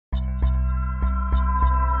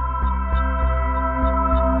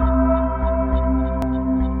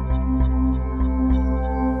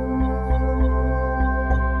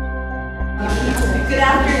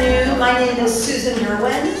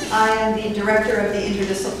I am the director of the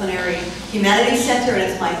Interdisciplinary Humanities Center, and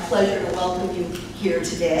it's my pleasure to welcome you here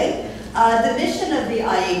today. The mission of the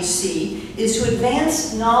IHC is to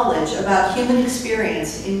advance knowledge about human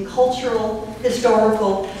experience in cultural,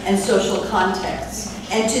 historical, and social contexts,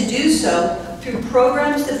 and to do so through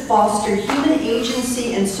programs that foster human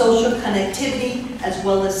agency and social connectivity, as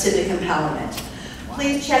well as civic empowerment.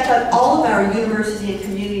 Please check out all of our university and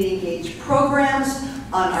community engaged programs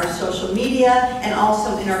on our social media and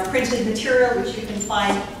also in our printed material, which you can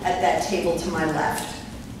find at that table to my left.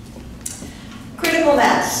 Critical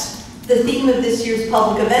mass, the theme of this year's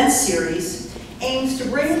public events series, aims to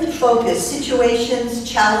bring into focus situations,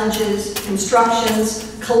 challenges,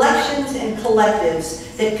 constructions, collections, and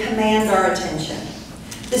collectives that command our attention.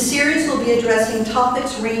 The series will be addressing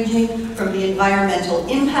topics ranging from the environmental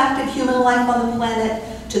impact of human life on the planet,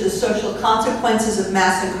 to the social consequences of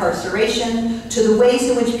mass incarceration, to the ways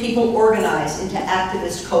in which people organize into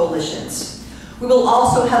activist coalitions. We will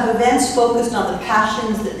also have events focused on the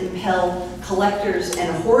passions that impel collectors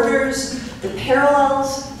and hoarders, the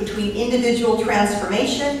parallels between individual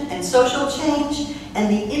transformation and social change, and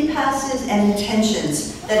the impasses and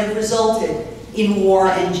tensions that have resulted in war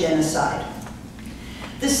and genocide.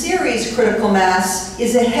 The series Critical Mass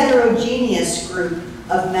is a heterogeneous group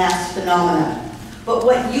of mass phenomena. But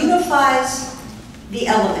what unifies the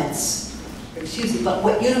elements, but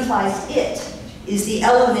what unifies it is the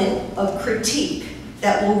element of critique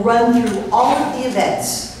that will run through all of the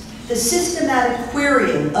events, the systematic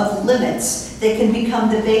querying of limits that can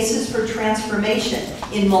become the basis for transformation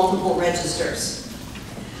in multiple registers.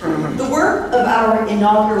 The work of our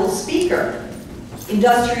inaugural speaker,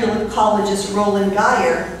 industrial ecologist Roland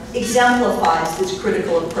Geyer, exemplifies this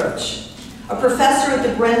critical approach. A professor at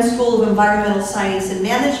the Bren School of Environmental Science and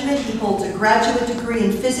Management, he holds a graduate degree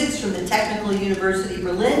in physics from the Technical University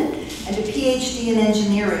Berlin and a PhD in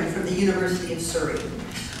engineering from the University of Surrey.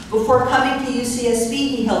 Before coming to UCSB,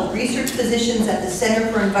 he held research positions at the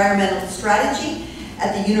Center for Environmental Strategy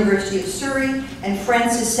at the University of Surrey and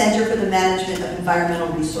France's Center for the Management of Environmental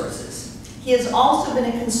Resources. He has also been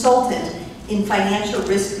a consultant in financial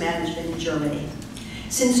risk management in Germany.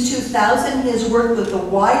 Since 2000, he has worked with a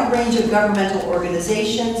wide range of governmental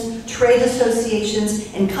organizations, trade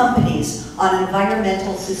associations, and companies on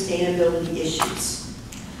environmental sustainability issues.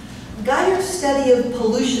 Geyer's study of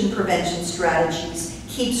pollution prevention strategies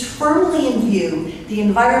keeps firmly in view the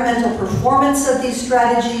environmental performance of these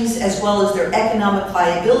strategies, as well as their economic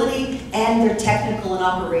viability and their technical and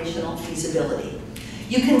operational feasibility.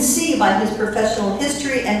 You can see by his professional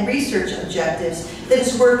history and research objectives that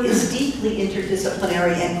his work is deeply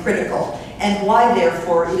interdisciplinary and critical, and why,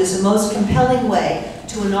 therefore, it is the most compelling way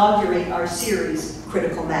to inaugurate our series,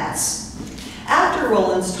 Critical Mass. After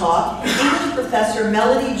Roland's talk, English professor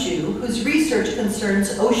Melody Jew, whose research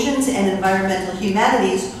concerns oceans and environmental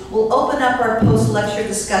humanities, will open up our post-lecture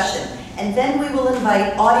discussion, and then we will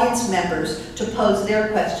invite audience members to pose their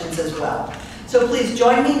questions as well. So please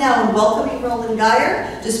join me now in welcoming Roland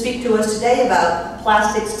Geyer to speak to us today about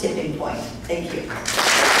plastics tipping point. Thank you.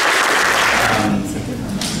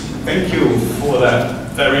 Thank you for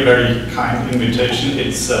that very, very kind invitation.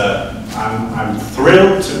 I'm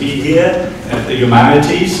thrilled to be here at the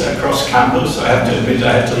Humanities across campus. I have to admit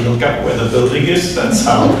I had to look up where the building is. That's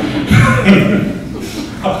how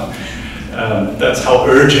that's how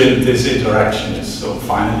urgent this interaction is. So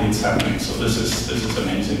finally it's happening. So this is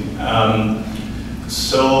amazing.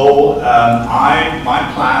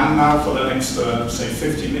 My plan now for the next, say,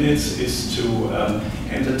 50 minutes is to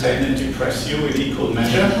entertain and depress you in equal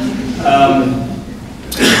measure,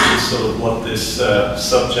 which is sort of what this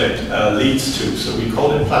subject leads to. So we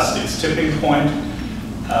call it plastics tipping point.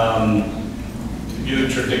 You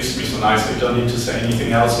introduced me so nicely, don't need to say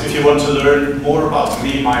anything else. If you want to learn more about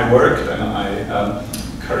me, my work, then I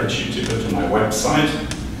encourage you to go to my website.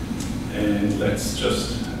 And let's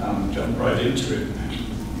just jump right into it.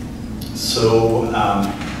 So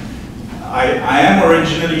I am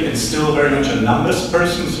originally and still very much a numbers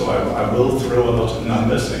person, so I will throw a lot of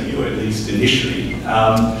numbers at you, at least initially.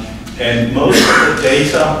 And most of the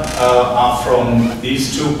data are from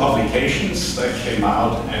these two publications that came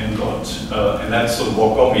out and and that's sort of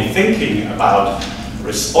what got me thinking about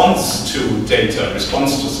response to data,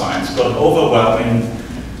 response to science, got overwhelming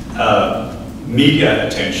media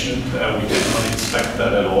attention. We did not expect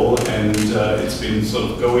that at all, and it's been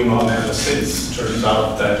sort of going on ever since. Turns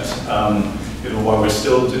out that while we're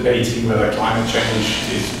still debating whether climate change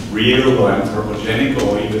is real or anthropogenic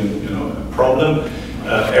or even a problem,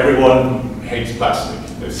 everyone hates plastic.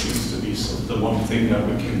 There seems to be sort of the one thing that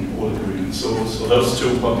we can all agree on. So those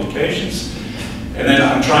two publications. And then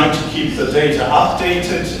I'm trying to keep the data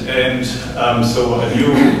updated, and so a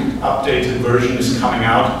new updated version is coming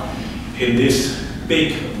out in this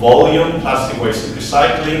big volume, Plastic Waste and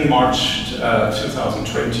Recycling, March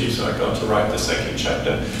 2020, so I got to write the second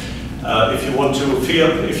chapter. If you want to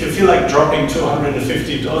if you feel like dropping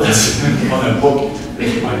 $250 on a book,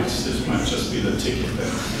 this might just be the ticket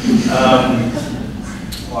then.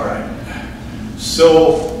 All right.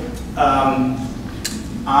 So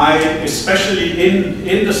I, especially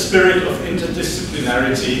in the spirit of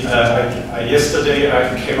interdisciplinarity, yesterday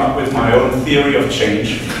I came up with my own theory of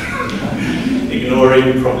change,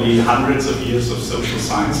 ignoring probably hundreds of years of social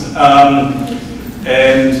science.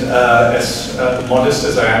 And as modest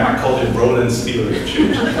as I am, I call it Roland's theory of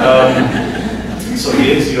change. So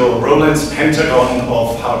here's your Roland's pentagon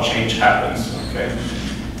of how change happens. Okay,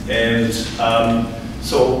 and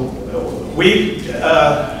so we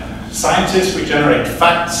scientists, we generate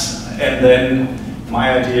facts, and then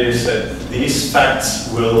my idea is that these facts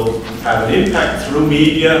will have an impact through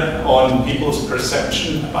media on people's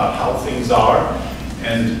perception about how things are,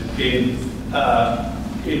 and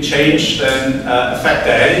in change then affect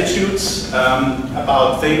their attitudes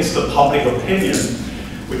about things, the public opinion,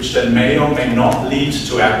 which then may or may not lead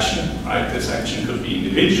to action, right? This action could be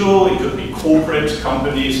individual, it could be corporate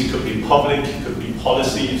companies, it could be public, it could be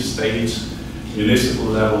policy, state, municipal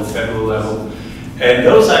level, federal level. And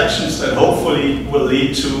those actions then hopefully will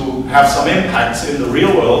lead to have some impacts in the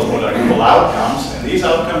real world, what I call outcomes, and these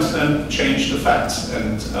outcomes then change the facts.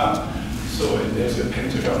 And so there's your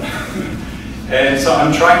pentagon. And so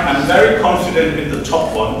I'm very confident in the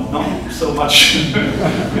top one, not so much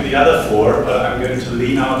with the other four, but I'm going to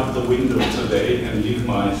lean out of the window today and leave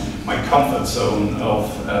my comfort zone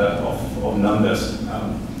of numbers,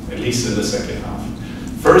 at least in the second half.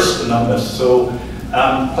 First, the numbers. So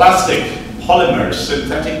plastic, polymers,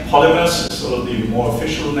 synthetic polymers is sort of the more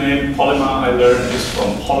official name. Polymer, I learned, is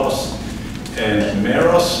from polos and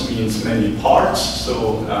meros, means many parts.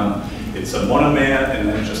 So it's a monomer and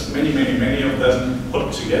then just many of them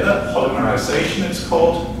put together. Polymerization it's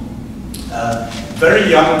called. Very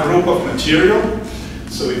young group of material.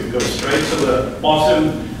 So if you go straight to the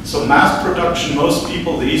bottom, so mass production, most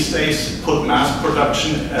people these days put mass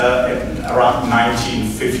production around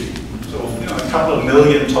 1950. So a couple of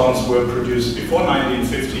million tons were produced before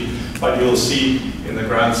 1950, but you'll see in the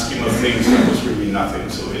grand scheme of things that was really nothing.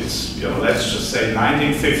 So it's, let's just say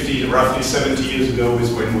 1950, roughly 70 years ago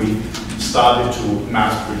is when we started to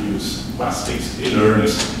mass produce plastics in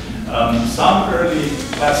earnest. Some early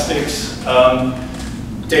plastics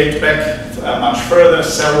date back much further,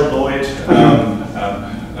 celluloid.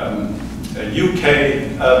 A UK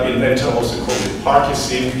inventor also called it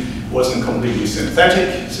Parkinson, wasn't completely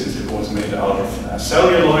synthetic since it was made out of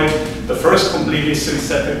celluloid. The first completely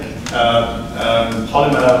synthetic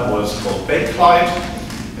polymer was called bakelite,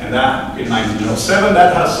 and that in 1907,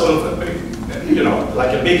 that has sort of a big,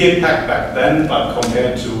 like a big impact back then, but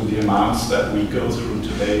compared to the amounts that we go through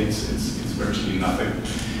today, it's virtually nothing.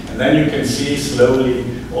 And then you can see slowly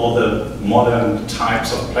all the modern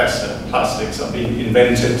types of plastics are being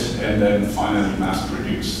invented and then finally mass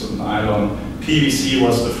produced. So nylon, PVC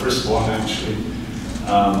was the first one actually,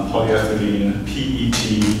 polyethylene,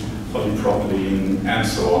 PET, polypropylene, and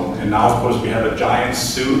so on. And now, of course, we have a giant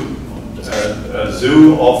zoo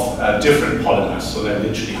of different polymers, so there are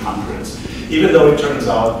literally hundreds. Even though it turns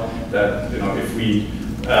out that if we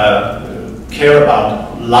care about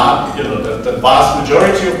the vast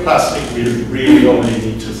majority of plastic, we really only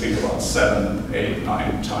need to think about 7, 8,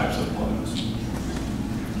 9 types of polymers.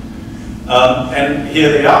 And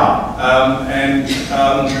here they are.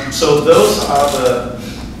 So those are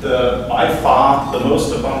by far the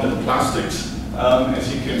most abundant plastics.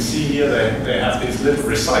 As you can see here, they have these little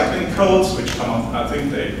recycling codes, which come up, I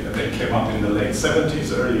think they came up in the late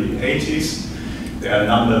 70s, early 80s. They are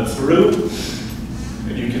numbered through.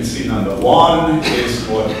 And you can see number 1 is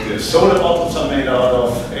what the soda bottles are made out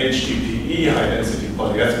of. HDPE, high density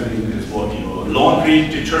polyethylene, is what your laundry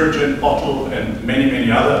detergent bottle and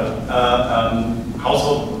many other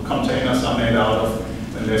household containers are made out of.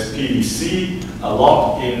 And there's PVC. A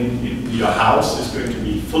lot in your house is going to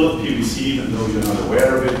be full of PVC, even though you're not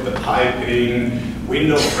aware of it. The piping,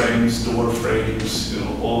 window frames, door frames,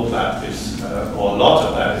 all of that is, or a lot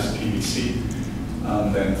of that is PVC.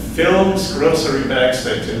 Then films, grocery bags,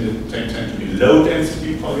 they tend to be low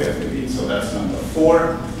density polyethylene, so that's number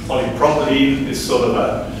 4. Polypropylene is sort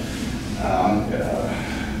of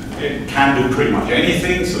it can do pretty much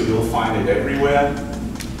anything, so you'll find it everywhere.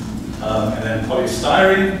 And then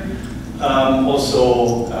polystyrene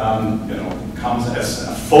also comes as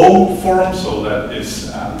a foam form, so that is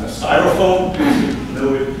a styrofoam, you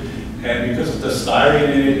know it. And because of the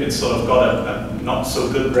styrene in it, it's sort of got a not so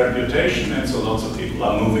good reputation, and so lots of people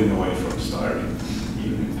are moving away from styrene,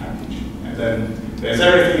 even in packaging. And then there's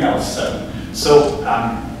everything else. So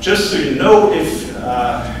just so you know, if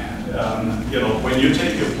you know, when you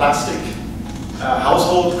take your plastic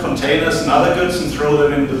household containers and other goods and throw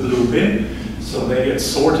them in the blue bin, so they get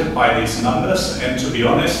sorted by these numbers. And to be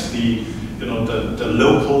honest, the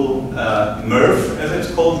local MRF, as it's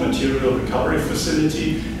called, Material Recovery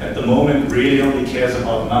Facility, at the moment really only cares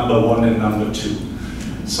about number 1 and number 2.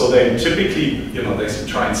 So they typically, they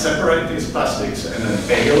try and separate these plastics and then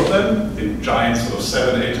bale them in giant sort of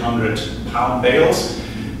 700-800 pound bales.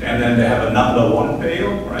 And then they have a number 1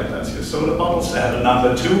 bale, right? That's your soda bottles. They have a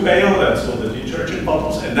number 2 bale, that's all the detergent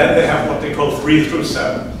bottles. And then they have what they call 3 through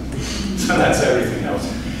 7. So that's everything else.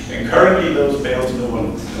 And currently those bales, no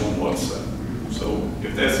one wants them. So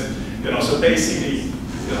if there's, so basically,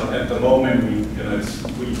 at the moment we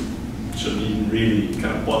shouldn't even really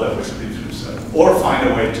kind of bother with 3 through 7, or find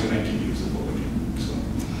a way to make it usable again. So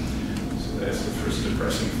there's the first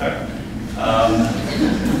depressing fact. I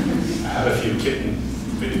have a few kitten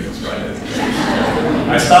videos, right?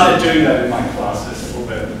 I started doing that in my classes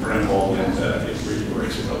over at the Bren, and it really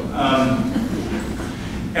works well.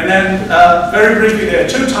 And then, very briefly, there are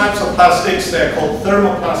 2 types of plastics. They're called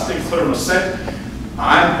thermoplastic, thermoset.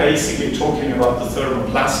 I'm basically talking about the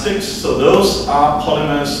thermoplastics. So those are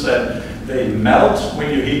polymers that they melt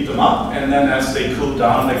when you heat them up, and then as they cool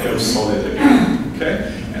down, they go solid again.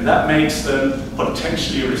 Okay, and that makes them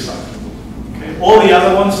potentially recyclable. Okay, all the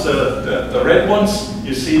other ones, the red ones,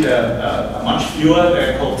 you see they're much fewer.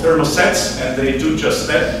 They're called thermosets, and they do just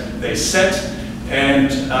that. They set. And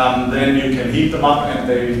then you can heat them up and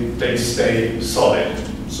they stay solid.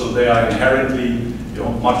 So they are inherently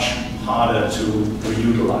much harder to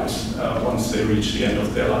reutilize once they reach the end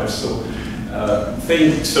of their life. So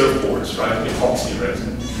think surfboards, right? Epoxy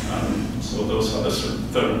resin. So those are the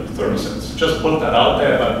thermosets. Just put that out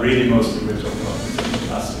there, but really mostly we're talking about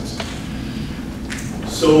plastics.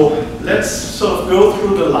 So let's sort of go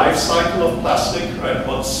through the life cycle of plastic, right?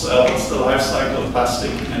 What's the life cycle of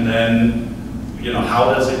plastic, and then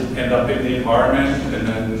how does it end up in the environment, and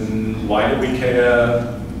then why do we care,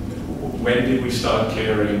 when did we start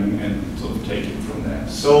caring, and sort of take it from there.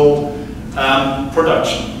 So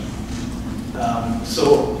production.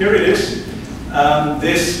 So here it is.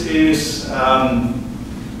 This is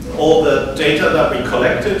all the data that we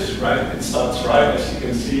collected, right? It starts right, as you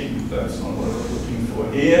can see. That's not what we're looking for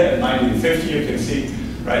here. In 1950, you can see,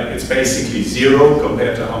 right, it's basically 0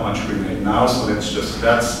 compared to how much we make now. So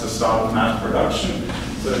that's the start of mass production.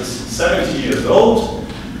 So it's 70 years old.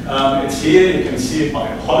 It's here, you can see it by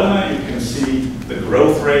polymer. You can see the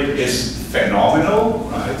growth rate is phenomenal,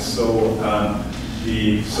 right? So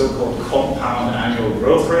the so-called compound annual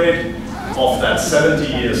growth rate of that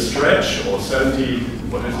 70-year stretch, or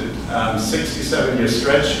 67-year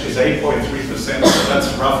stretch is 8.3%. So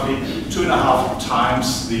that's roughly 2.5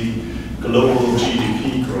 times the global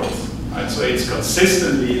GDP growth, right? So it's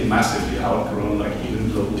consistently and massively outgrown, like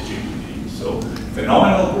even global GDP. So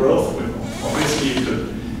phenomenal growth. Obviously, you could,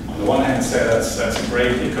 on the one hand, say that's a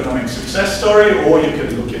great economic success story, or you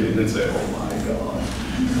can look at it and say, oh my God.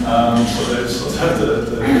 So there's sort of the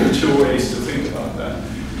 2 ways to think about that.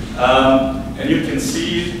 And you can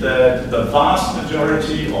see that the vast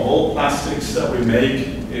majority of all plastics that we make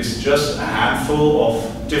is just a handful of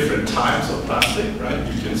different types of plastic, right?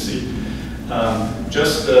 You can see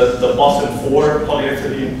just the bottom 4,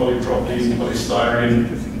 polyethylene, polypropylene,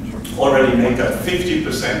 polystyrene, already make up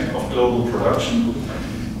 50% of global production.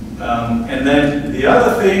 And then the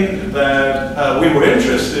other thing that we were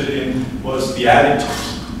interested in was the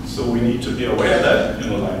additives. So we need to be aware that,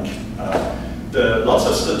 lots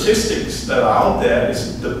of statistics that are out there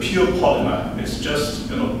is the pure polymer. It's just,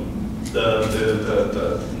 the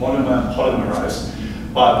monomer polymerized.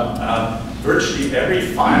 But virtually every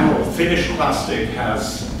final or finished plastic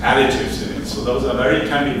has additives in it. So those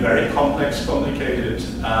can be very complex, complicated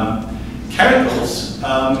chemicals in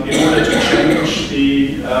order to change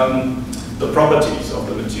the properties of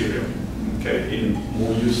the material, okay, in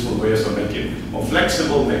more useful ways, or make it more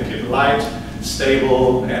flexible, make it light,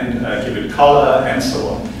 stable, and give it color, and so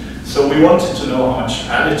on. So we wanted to know how much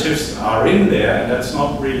additives are in there, and that's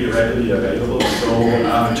not really readily available. So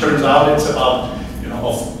it turns out it's about,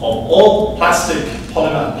 of all plastic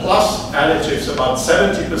polymer plus additives, about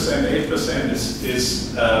 70%, 8%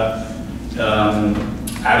 is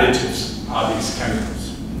additives are these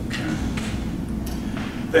chemicals. Okay.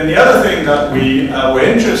 Then the other thing that we were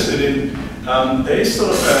interested in there is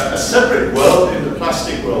sort of a separate world in the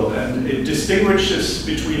plastic world, and it distinguishes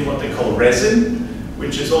between what they call resin,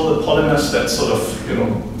 which is all the polymers that sort of, you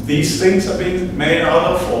know, these things are being made out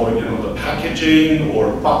of, or, you know, the packaging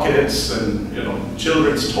or buckets and, you know,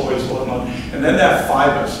 children's toys, whatnot. And then there are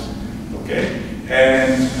fibers, okay?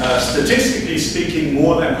 And statistically speaking,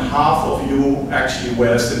 more than half of you actually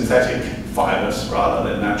wear synthetic fibers rather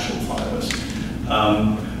than natural fibers.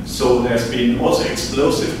 So there's been also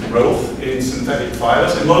explosive growth in synthetic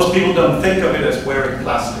fibers, and most people don't think of it as wearing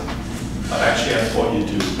plastic, but actually that's what you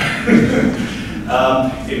do.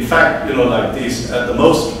 In fact, you know, like these, the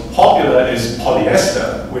most popular is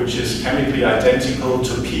polyester, which is chemically identical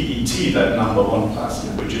to PET, that #1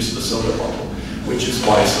 plastic, which is the soda bottle, which is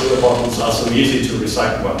why soda bottles are so easy to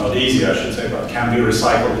recycle. Well, not easy, I should say, but can be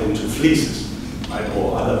recycled into fleeces, right,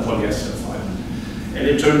 or other polyester fiber. And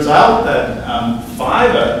it turns out that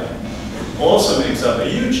fiber also makes up a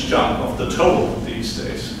huge chunk of the total these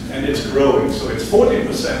days, and it's growing. So it's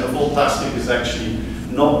 40% of all plastic is actually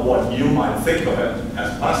not what you might think of it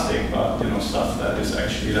as plastic, but, you know, stuff that is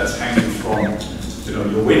actually, that's hanging from, you know,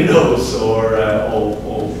 your windows or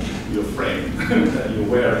your frame that you're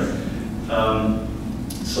wearing.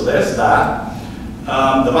 So there's that.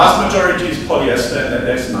 The vast majority is polyester, and then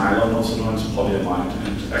there's nylon, also known as polyamide,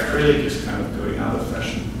 and acrylic is kind of going out of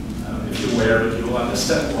fashion. If you wear it, you'll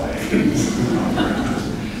understand why.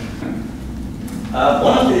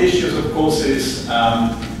 One of the issues, of course, is,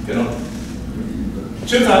 you know,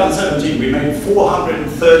 2017, we made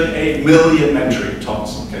 438 million metric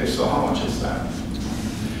tons. Okay, so how much is that?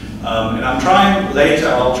 And I'm trying later,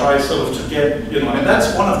 I'll try sort of to get, you know, and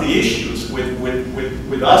that's one of the issues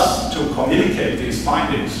with us to communicate these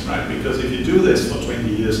findings, right? Because if you do this for 20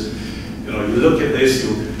 years, you know, you look at this,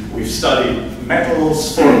 we've studied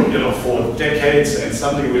metals for, you know, for decades, and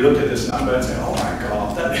suddenly we look at this number and say, oh my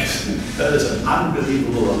God, that is an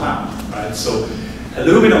unbelievable amount, right? So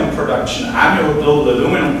aluminum production, annual global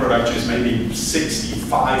aluminum production is maybe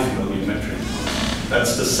 65 million metric tons.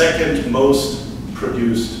 That's the second most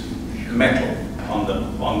produced metal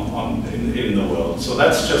in the world. So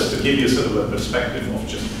that's just to give you sort of a perspective of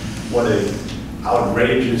just what an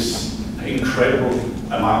outrageous, incredible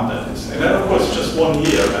amount that is. And then of course just 1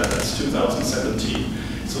 year, right? That's 2017.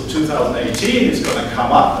 So 2018 is going to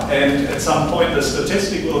come up, and at some point the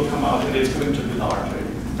statistic will come out and it's going to be larger.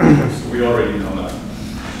 So we already know that.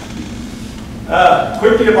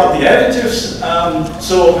 Quickly about the additives.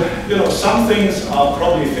 So, you know, some things are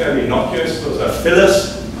probably fairly innocuous. Those are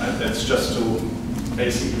fillers, right? That's just to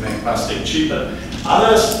basically make plastic cheaper.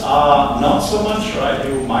 Others are not so much, right?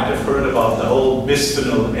 You might have heard about the whole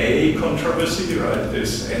bisphenol A controversy, right?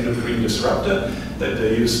 This endocrine disruptor that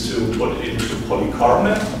they used to put into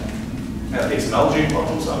polycarbonate. At least algae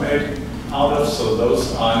bottles are made out of. So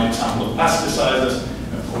those are an example of plasticizers.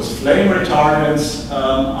 Of course, flame retardants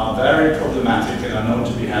are very problematic and are known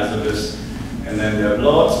to be hazardous. And then there are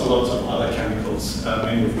lots of other chemicals,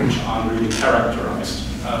 many of which aren't really characterized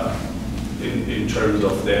in terms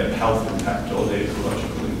of their health impact or their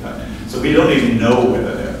ecological impact. So we don't even know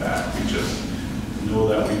whether they're bad. We just know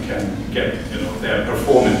that we can get, you know, their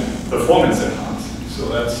performance enhanced. So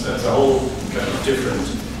that's a whole kind of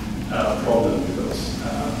different problem with those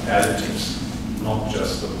additives, not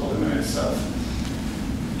just the polymer itself.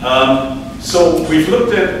 So we've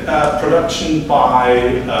looked at production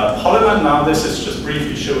by polymer. Now this is just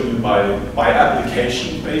briefly showing you by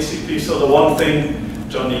application, basically. So the one thing,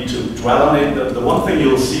 don't need to dwell on it, the one thing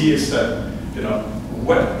you'll see is that, you know,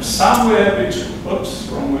 somewhere between, oops,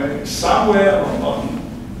 wrong way, somewhere on bottom,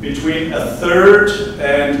 between a third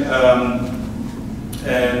and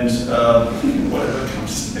whatever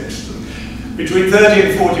comes next, between 30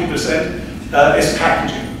 and 40% is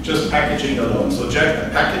packaging. Just packaging alone. So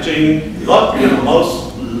packaging,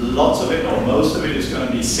 lots of it, or most of it is going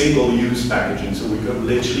to be single-use packaging. So we're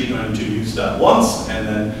literally going to use that once, and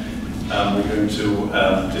then we're going to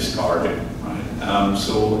discard it. Right?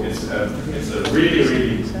 So it's a really,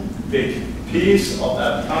 really big piece of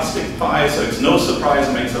that plastic pie. So it's no surprise,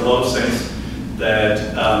 it makes a lot of sense that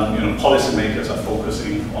you know, policymakers are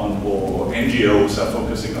focusing on, or NGOs are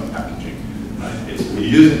focusing on packaging. Right? We're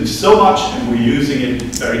using it so much, and we're using it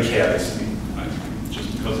very carelessly, right?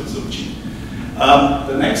 Just because it's so cheap.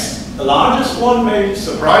 The largest one may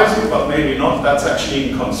surprise you, but maybe not. That's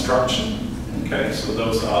actually in construction. Okay, so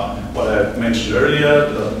those are what I mentioned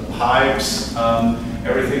earlier: the pipes,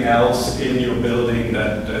 everything else in your building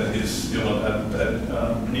that is, you know,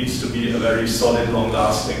 that needs to be a very solid,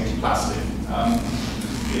 long-lasting plastic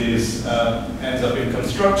ends up in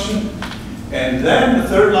construction. And then the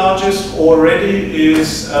third largest already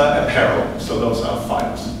is apparel. So those are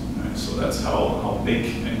fibers. Right? So that's how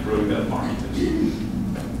big and growing that market is.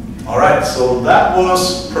 All right, so that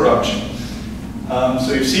was production.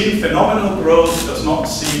 So you've seen phenomenal growth does not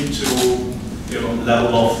seem to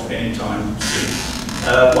level off anytime soon.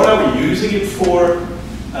 What are we using it for?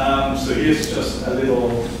 So here's just a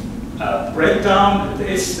little breakdown.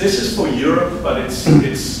 This is for Europe, but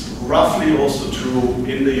it's roughly also true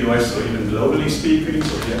in the US or even globally speaking.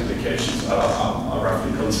 So the applications are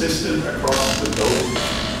roughly consistent across the globe.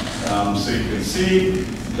 So you can see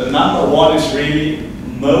the number one is really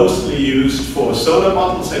mostly used for soda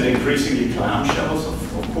bottles and increasingly clamshells,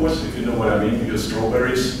 of course, if you know what I mean, your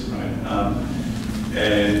strawberries, right?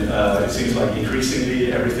 And it seems like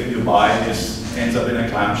increasingly everything you buy ends up in a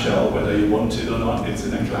clamshell, whether you want it or not, it's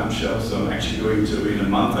in a clamshell. So I'm actually going to, in a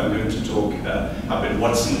month, I'm going to talk up in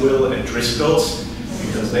Watsonville at Driscoll's,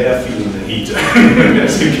 because they are feeling the heat,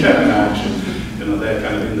 as you can imagine. They're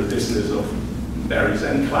kind of in the business of berries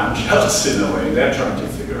and clamshells in a way. They're trying to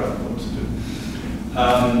figure out what to do.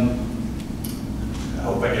 I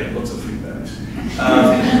hope I get lots of free berries.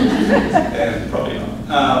 And probably not.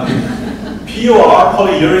 POR,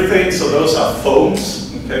 polyurethane, so those are foams.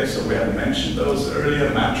 Okay, so we haven't mentioned those earlier.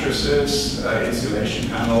 Mattresses, insulation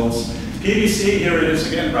panels. PVC, here it is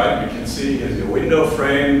again, right? We can see here's your window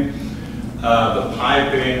frame, the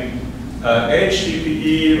piping,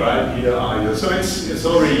 HDPE, right? Here are your, so it's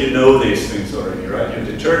already, you know these things already, right? Your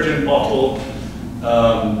detergent bottle,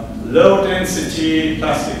 low density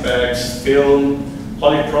plastic bags, film,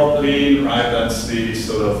 polypropylene, right? That's the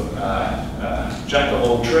sort of jack of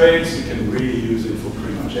all trades. You can really use it for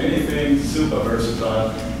pretty much anything, super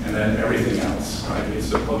versatile, and then everything else, right? It's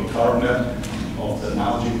the polycarbonate of the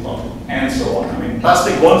algae bottle, and so on. I mean,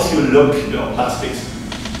 plastic, once you look, plastics,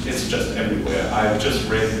 it's just everywhere. I just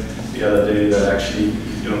read the other day that actually,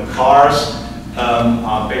 cars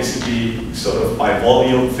are basically sort of by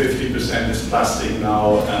volume, 50% is plastic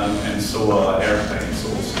now, and so are airplanes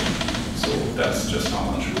also. So that's just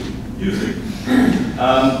how much we're using.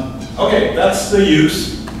 Okay, that's the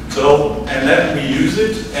use. So, and then we use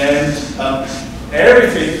it, and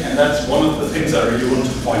everything, and that's one of the things I really want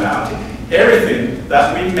to point out, everything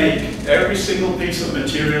that we make, every single piece of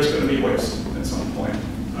material is going to be wasted at some point.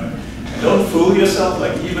 Right? And don't fool yourself,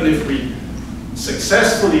 like even if we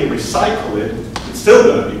successfully recycle it, it's still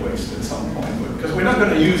going to be wasted at some point, because we're not going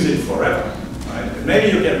to use it forever. Right? And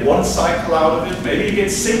maybe you get one cycle out of it, maybe you get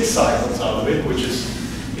 6 cycles out of it, which is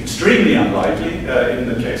extremely unlikely in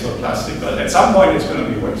the case of plastic, but at some point it's going to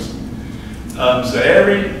be wasted. So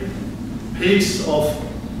every piece of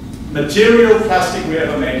material plastic we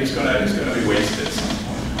ever made is going to be wasted at some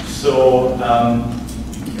point. So,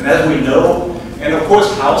 and as we know, and of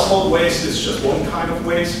course household waste is just one kind of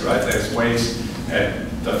waste, right? There's waste at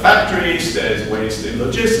the factories, there's waste in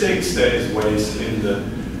logistics, there's waste in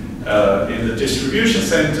the distribution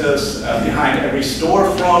centers, behind every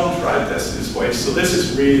storefront, right? There's this waste. So this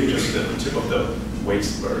is really just the tip of the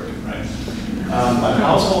wasteberg, right? But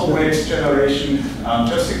household waste generation,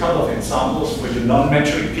 just a couple of examples for you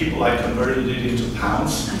non-metric people. I converted it into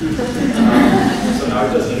pounds, so now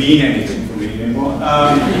it doesn't mean anything for me anymore.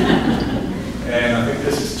 And I think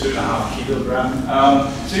this is 2.5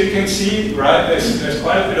 kilograms. So you can see, right? There's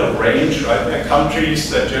quite a bit of range, right? There are countries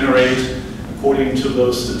that generate, according to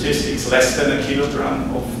those statistics, less than 1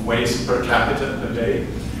 kilogram of waste per capita per day.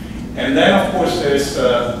 And then, of course, there's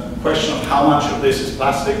the question of how much of this is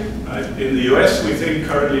plastic. Right? In the US, we think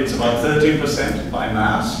currently it's about 13% by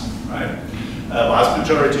mass, right? Vast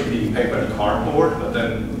majority being paper and cardboard, but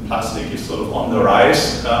then plastic is sort of on the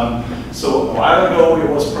rise. So a while ago, it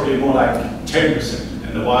was probably more like 10%,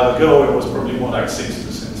 and a while ago, it was probably more like 6%.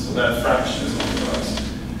 So that fraction is on the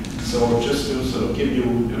rise. So just to sort of give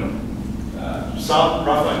you, some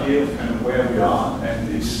rough idea of kind of where we are, and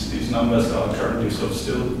these numbers are currently sort of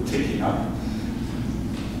still ticking up.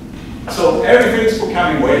 So everything's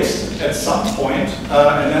becoming waste at some point,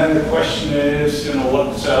 and then the question is,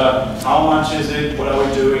 how much is it? What are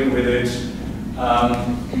we doing with it?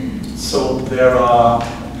 So there are,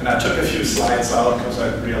 and I took a few slides out because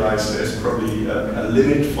I realized there's probably a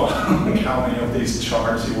limit for how many of these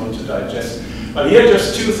charts you want to digest. But here are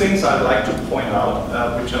just 2 things I'd like to point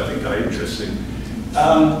out, which I think are interesting.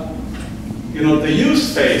 The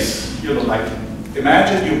use phase, like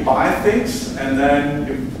imagine you buy things and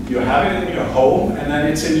then you have it in your home and then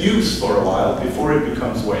it's in use for a while before it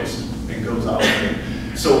becomes waste and goes out again.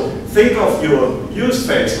 So think of your use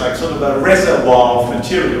phase like sort of a reservoir of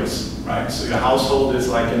materials, right? So your household is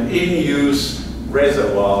like an in-use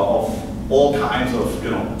reservoir of all kinds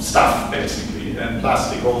of stuff basically, and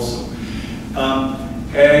plastic also.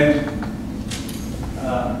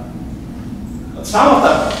 Some of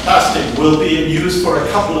that plastic will be in use for a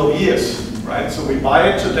couple of years, right? So we buy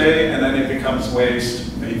it today and then it becomes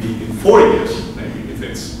waste maybe in 4 years, maybe if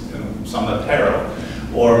it's some apparel,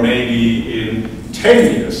 or maybe in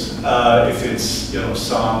 10 years if it's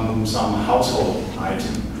some household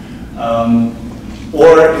item,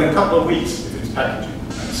 or in a couple of weeks if it's packaging.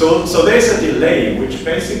 So there's a delay, which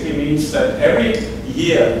basically means that every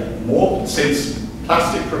year more, since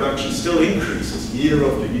plastic production still increases year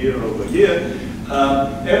over year over year,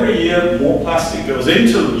 every year more plastic goes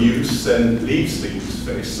into use than leaves the use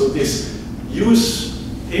phase. So this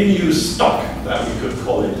in-use stock, that we could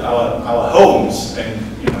call it, our homes and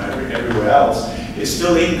everywhere else, is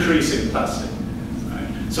still increasing plastic. Right?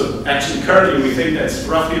 So actually currently we think that's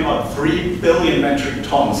roughly about 3 billion metric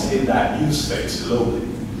tons in that use phase globally.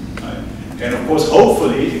 And of course,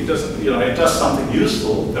 hopefully, it doesn't, it does something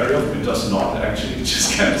useful. Very often it does not, actually. It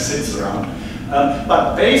just kind of sits around.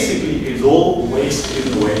 But basically, it's all waste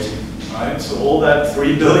in the waiting, right? So all that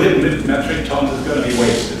 3 billion metric tons is going to be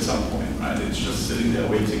waste at some point, right? It's just sitting there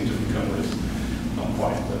waiting to become waste. Not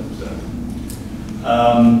quite, but.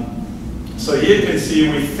 So here you can see,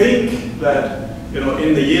 we think that,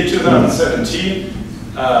 in the year 2017,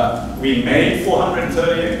 we made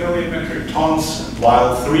 438 million metric tons,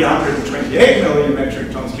 while 328 million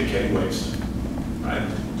metric tons became waste, right?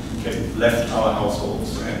 Okay, left our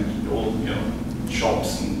households and all,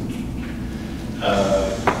 shops and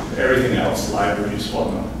everything else, libraries,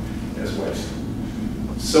 whatnot, as waste.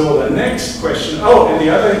 So the next question, and the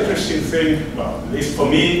other interesting thing, well, at least for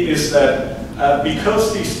me, is that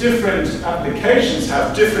because these different applications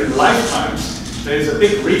have different lifetimes, there's a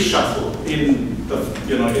big reshuffle in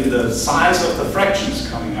the size of the fractions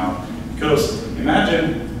coming out. Because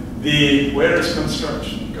imagine where is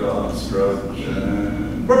construction?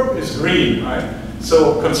 Construction is green, right?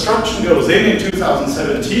 So construction goes in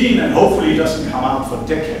 2017 and hopefully doesn't come out for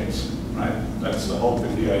decades, right? That's the hope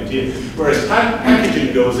and the idea. Whereas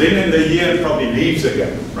packaging goes in the year and probably leaves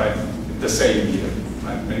again, right? The same year,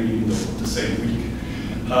 right? Maybe even the same week.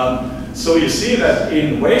 So you see that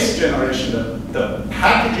in waste generation, the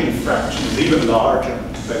packaging fraction is even larger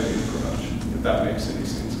than in production, if that makes any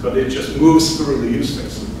sense. Because it just moves through the use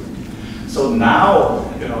phase so quickly. So now,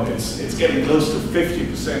 it's getting close to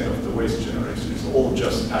 50% of the waste generation is all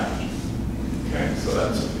just packaging. Okay, so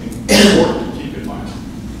that's important to keep in mind.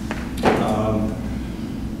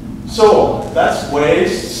 So that's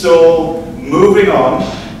waste. So moving on,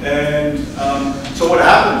 and so what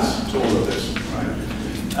happens to all of this?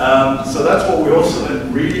 So that's what we also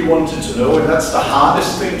really wanted to know, and that's the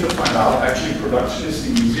hardest thing to find out. Actually, production is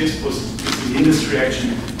the easiest, because the industry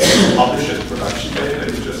actually publishes production data.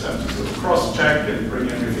 You just have to sort of cross-check and bring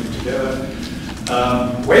everything together.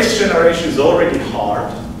 Waste generation is already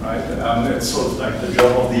hard, right? It's sort of like the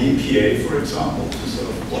job of the EPA, for example, to sort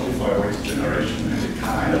of quantify waste generation, and it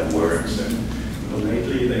kind of works. And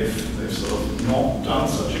lately, they've sort of not done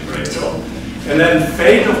such a great job. And then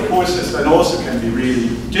fate, of course, is then also can be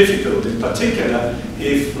really difficult, in particular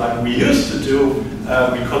if, like we used to do,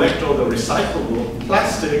 we collect all the recyclable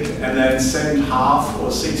plastic and then send half or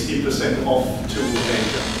 60% off to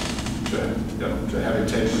Asia to have it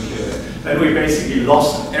taken care of. Then we basically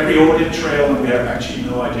lost every audit trail and we have actually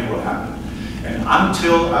no idea what happened. And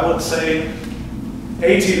until, I would say,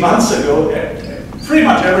 18 months ago, pretty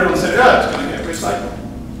much everyone said, yeah, it's going to get recycled.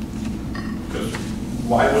 Because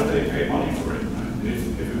why would they pay money for it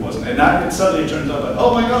if it wasn't? And then it suddenly turns out that,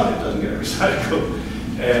 oh my God, it doesn't get recycled.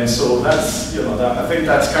 And so that's, I think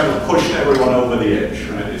that's kind of pushed everyone over the edge,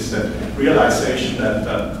 right? It's that realization that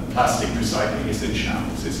plastic recycling is in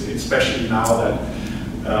shambles, especially now that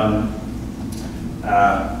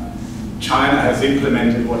China has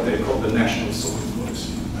implemented what they call the national soil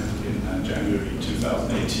policy, right, in January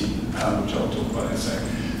 2018, which I'll talk about in a second.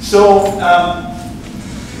 So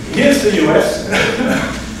here's the US.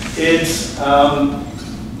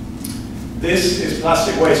 This is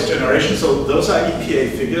plastic waste generation. So those are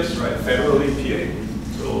EPA figures, right? Federal EPA.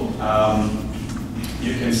 So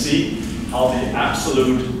you can see how the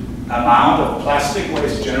absolute amount of plastic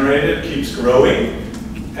waste generated keeps growing.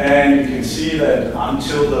 And you can see that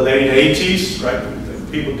until the late 80s, right,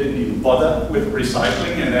 people didn't even bother with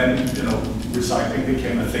recycling, and then recycling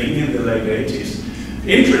became a thing in the late 80s.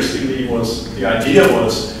 Interestingly, the idea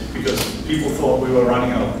was because people thought we were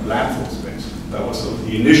running out of landfill space. That was sort of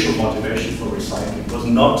the initial motivation for recycling. It was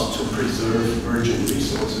not to preserve virgin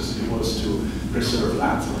resources; it was to preserve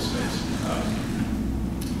landfill space.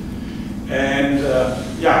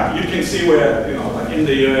 Yeah, you can see where like in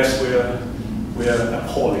the US, we're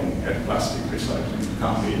appalling at plastic recycling.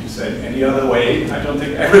 Can't be said any other way. I don't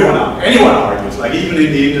think anyone argues. Like even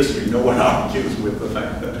in the industry, no one argues with the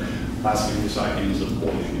fact that plastic recycling is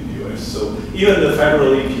appalling in the US. So even the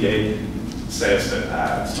federal EPA says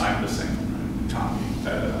that it's 9%. It can't be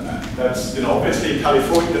better than that. That's, obviously in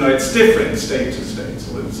California, it's different state to state,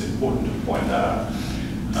 so it's important to point that out.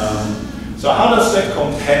 So how does that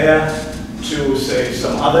compare to, say,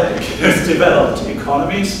 some other developed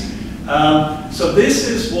economies? So this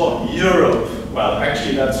is what Europe, well,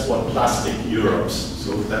 actually that's what Plastic Europe's,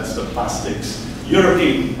 so that's the plastics,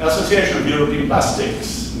 European Association of European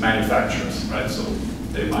Plastics Manufacturers, right? So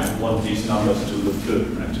they might want these numbers to look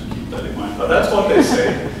good, right, to keep that in mind. But that's what they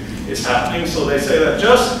say is happening. So they say that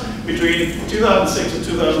just between 2006 and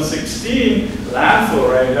 2016, landfill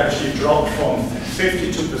rate actually dropped from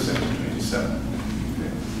 52% to 27%. Okay.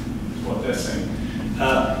 That's what they're saying.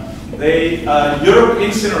 Europe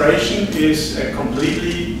incineration is a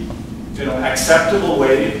completely acceptable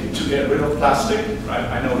way to get rid of plastic, right?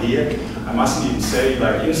 I know here, I mustn't even say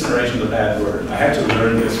like incineration is a bad word. I had to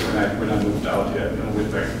learn this when I moved out here,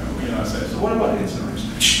 with Bren. I said, so what about incineration?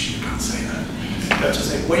 You can't say that. You have to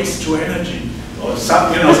say waste to energy or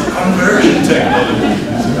some, conversion technology.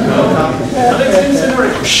 But it's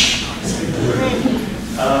incineration.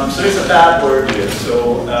 So it's a bad word here.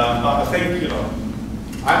 So I think,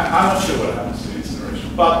 I'm not sure what happens to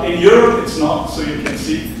incineration. But in Europe, it's not. So you can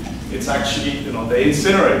see it's actually, they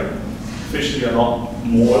incinerate officially a lot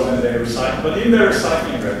more than they recycle. But in their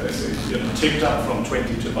recycling rate, they say, ticked up from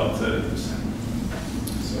 20 to about 30%.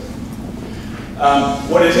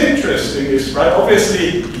 What is interesting is, right,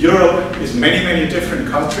 obviously Europe is many, many different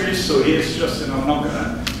countries, so here's just, I'm not going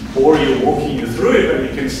to bore you walking you through it, but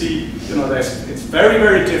you can see, it's very,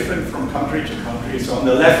 very different from country to country. So on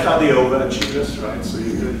the left are the overachievers, right, so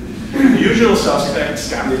you could, the usual suspects,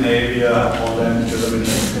 Scandinavia, Holland, Germany,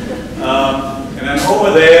 and then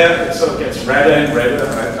over there it sort of gets redder and redder,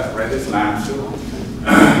 right, that red is landfill.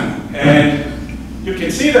 And you can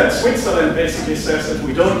see that Switzerland basically says that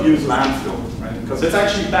we don't use landfill. Because it's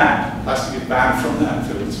actually banned. Plastic is banned from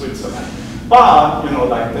landfill in Switzerland. But,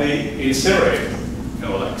 like they incinerate,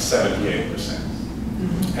 like 78%.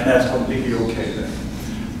 And that's completely okay then.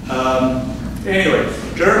 Anyway,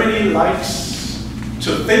 Germany likes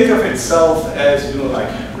to think of itself as, like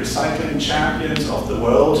recycling champions of the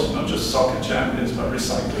world, not just soccer champions, but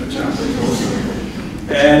recycling champions also.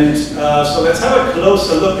 And so let's have a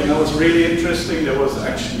closer look. And that was really interesting. There was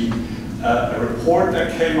actually a report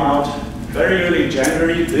that came out very early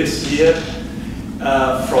January this year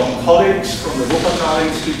from colleagues from the Wuppertal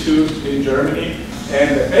Institute in Germany,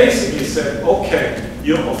 and they basically said, okay,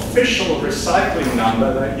 your official recycling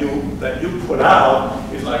number that you put out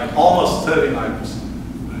is like almost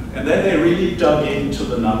 39%. And then they really dug into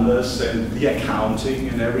the numbers and the accounting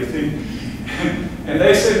and everything, and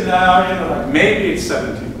they said now, like maybe it's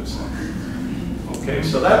 70%. Okay,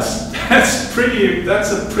 so that's a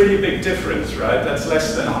pretty big difference, right? That's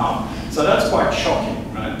less than half. So that's quite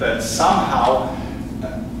shocking, right? That somehow,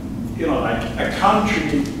 like a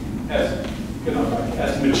country as,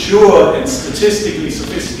 as mature and statistically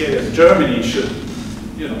sophisticated as Germany should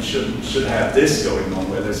have this going on,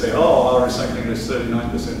 where they say, oh, our recycling rate is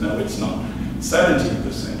 39%. No, it's not.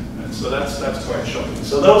 17%. Right? So that's quite shocking.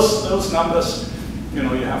 So those numbers, you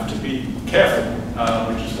have to be careful,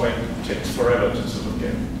 which is why it takes forever to sort of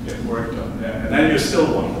get work done. Yeah. And then you're still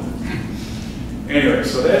one of them. Anyway,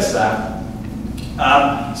 so there's that.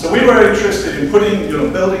 So we were interested in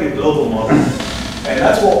building a global model, and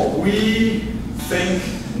that's what we think.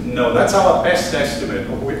 No, that's our best estimate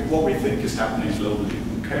of what we think is happening globally.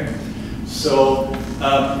 Okay. So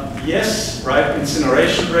yes, right.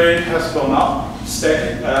 Incineration rate has gone up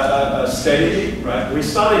steadily. Right. We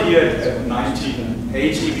started here at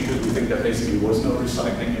 1980 because we think there basically was no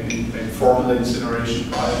recycling in formal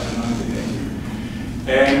incineration prior to 1980.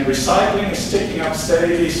 And recycling is ticking up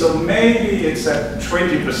steadily, so maybe it's at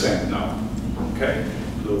 20% now, okay,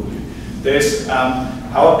 globally. There's,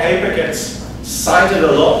 our paper gets cited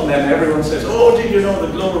a lot, and then everyone says, oh, did you know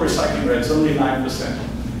the global recycling rate is only 9%?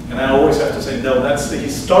 And I always have to say, no, that's the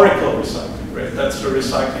historical recycling rate. That's the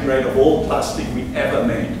recycling rate of all plastic we ever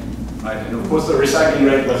made, right? And of course, the recycling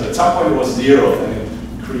rate was, at some point, it was 0, and it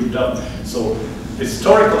creeped up. So the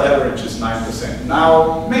historical average is 9%.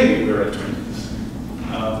 Now, maybe we're at 20%.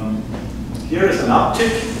 Here is an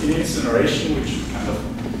uptick in incineration, which kind of,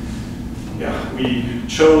 we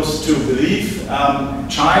chose to believe.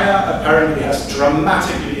 China apparently has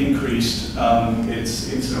dramatically increased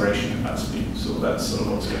its incineration capacity. So that's sort of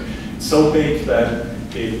what's going. It's so big that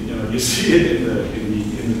you see it in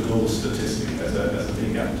the global statistic as a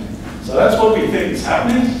big uptick. So that's what we think is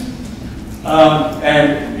happening.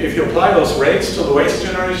 And if you apply those rates to the waste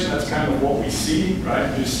generation, that's kind of what we see,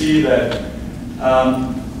 right? You see that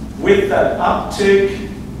with that uptick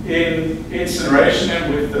in incineration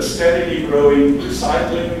and with the steadily growing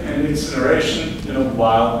recycling and incineration,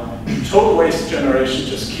 while total waste generation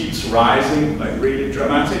just keeps rising, like really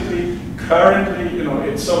dramatically. Currently,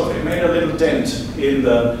 it made a little dent in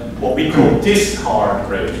the what we call discard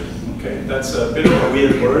rate. Okay, that's a bit of a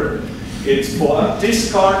weird word. It's for a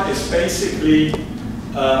discard is basically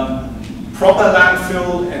proper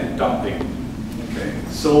landfill and dumping. Okay,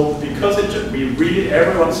 so because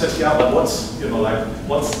everyone says, yeah, but what's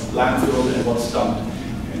what's landfill and what's dumped,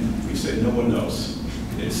 and we say no one knows.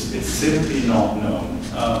 It's simply not known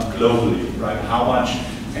globally, right? How much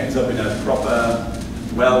ends up in a proper,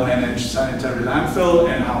 well-managed sanitary landfill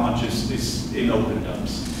and how much is in open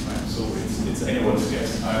dumps, right? So it's anyone's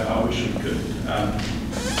guess. I wish we could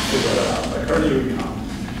figure that out, but currently we can't.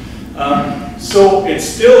 So it's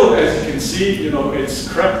still, as you can see, it's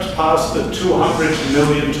crept past the 200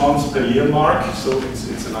 million tons per year mark, so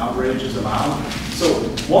it's an outrageous amount. So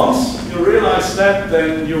once you realize that,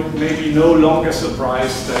 then you're maybe no longer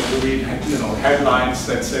surprised that you read headlines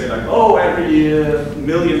that say like, oh, every year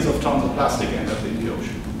millions of tons of plastic end up in the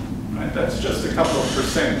ocean. Right? That's just a couple of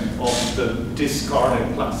percent of the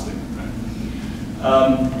discarded plastic. Right?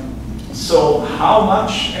 So how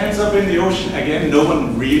much ends up in the ocean? Again, no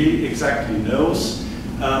one really exactly knows.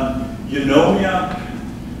 Eunomia,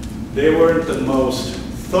 they weren't the most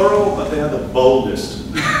thorough, but they are the boldest.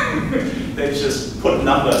 They just put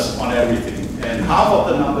numbers on everything. And half of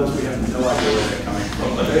the numbers we have no idea where they're coming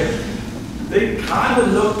from, but they kind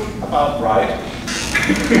of look about right.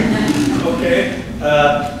 Okay.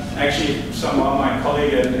 Actually, some of my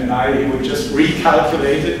colleague and I, we just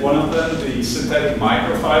recalculated one of them, the synthetic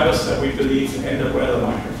microfibers that we believe end up, well,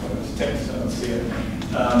 microfibers, textiles here,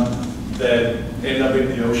 that end up in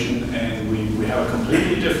the ocean, and we have a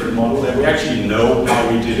completely different model, and we actually know how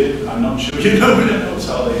we did it. I'm not sure nobody knows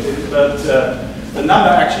how they did it, but the number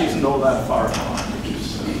actually isn't all that far apart, which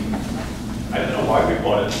is, I don't know why we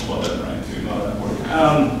bought it, right? You know that word.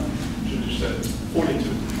 Should have said 42.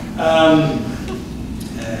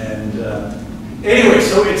 Anyway,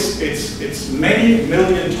 so it's many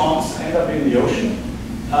million tons end up in the ocean.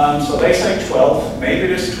 So they say 12, maybe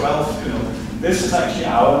it is 12, This is actually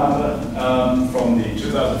our number from the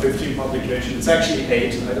 2015 publication. It's actually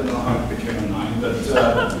 8, I don't know how it became a 9, but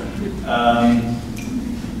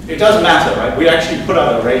it doesn't matter, right? We actually put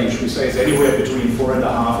out a range. We say it's anywhere between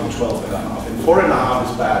 4.5 and 12.5. And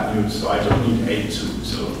 4.5 is bad news, so I don't need 8 to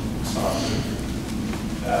start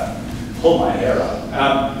to pull my hair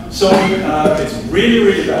out. So it's really,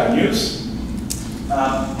 really bad news.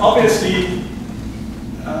 Obviously,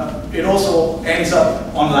 it also ends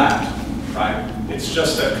up on land, right? It's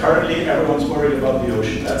just that currently everyone's worried about the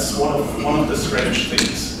ocean. That's one of the strange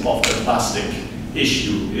things of the plastic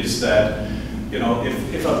issue is that,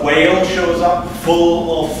 if a whale shows up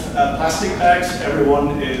full of plastic bags,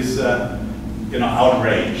 everyone is,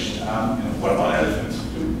 outraged. What about elephants?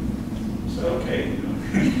 So okay.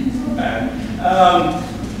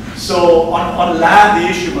 So on land, the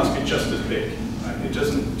issue must be just as big. Right? It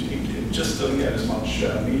just doesn't get as much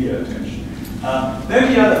media attention.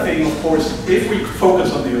 Then the other thing, of course, if we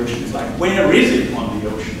focus on the ocean, is like, where is it on the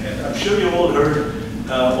ocean? And I'm sure you all heard,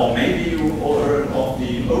 or maybe you all heard of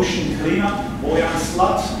the ocean cleanup, Boyan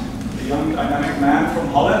Slat, the young dynamic man from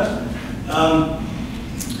Holland.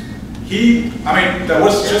 There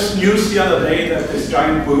was just news the other day that this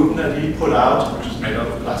giant boom that he put out, which is made out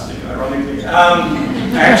of plastic, ironically,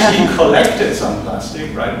 actually collected some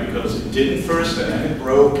plastic, right? Because it didn't first, and then it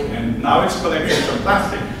broke, and now it's collecting some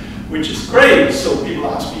plastic, which is great. So people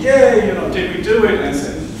ask me, did we do it? And I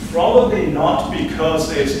said, probably not, because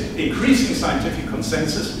there's increasing scientific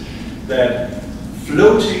consensus that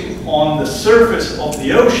floating on the surface of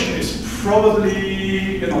the ocean is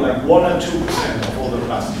probably, like 1 or 2% of all the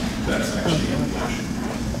plastic that's actually in the ocean,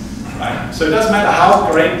 right? So it doesn't matter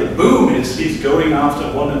how great the boom is, he's going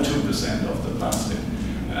after 1 or 2% of the plastic.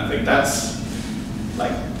 And I think that's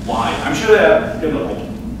like, why? I'm sure they're,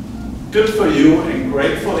 good for you and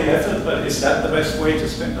great for the effort, but is that the best way to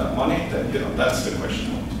spend that money? Then, that's the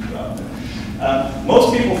question I want to put out there.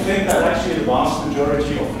 Most people think that actually the vast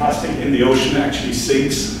majority of plastic in the ocean actually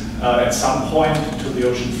sinks at some point to the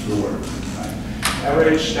ocean floor.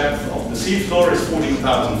 Average depth of the seafloor is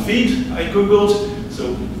 14,000 feet, I Googled,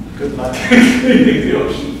 so good luck cleaning the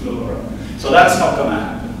ocean floor. So that's not going to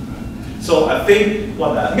happen. So I think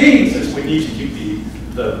what that means is we need to keep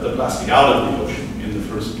the plastic out of the ocean in the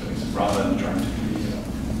first place, rather than trying to clean it up.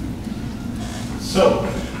 So,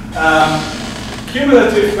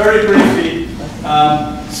 cumulative, very briefly,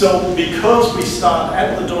 So because we start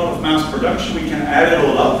at the dawn of mass production, we can add it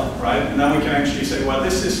all up, right? And then we can actually say, well,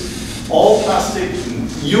 this is all plastic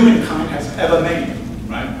humankind has ever made,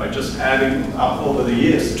 right? By just adding up over the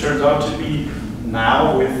years. It turns out to be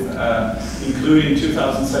now, with including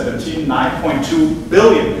 2017, 9.2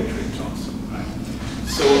 billion metric tons, right?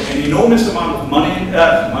 So an enormous amount of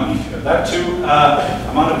that too,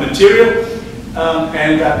 amount of material,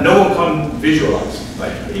 and that no one can visualize.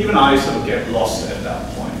 Like even I sort of get lost at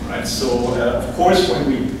that point, right? So of course, when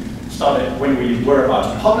we were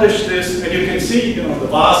about to publish this, and you can see, the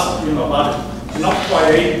vast, about not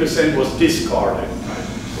quite 80% was discarded, right?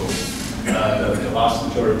 So the vast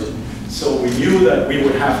majority. So we knew that we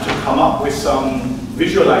would have to come up with some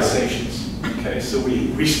visualizations. Okay, so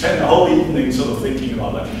we spent the whole evening sort of thinking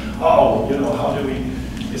about like, oh, how do we?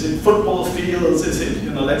 Is it football fields? Is it,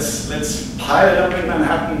 let's pile it up in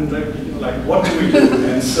Manhattan? Like what do we do?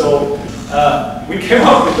 And so we came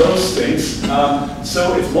up with those things.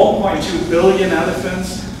 So it's 1.2 billion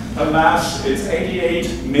elephants of mass. It's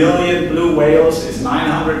 88 million blue whales. It's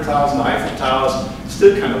 900,000 Eiffel Towers.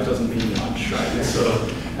 Still kind of doesn't mean much, right? It's sort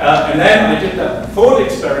of, and then I did that thought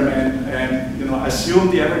experiment and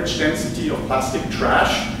assumed the average density of plastic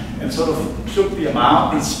trash and sort of took the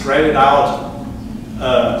amount and spread it out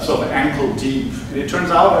sort of ankle deep. And it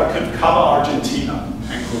turns out I could cover Argentina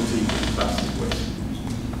ankle deep in plastic waste.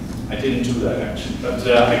 I didn't do that actually, but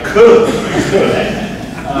I could.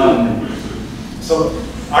 So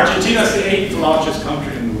Argentina is the 8th largest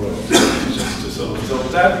country in the world. So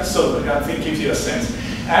that sort of, I think, gives you a sense.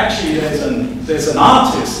 Actually, there's an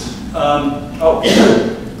artist.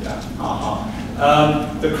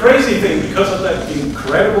 The crazy thing, because of that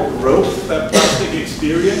incredible growth that plastic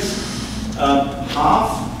experienced,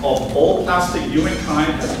 half of all plastic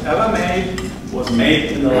humankind has ever made was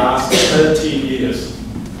made in the last 13 years.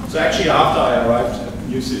 So actually, after I arrived at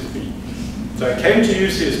UCSB. So I came to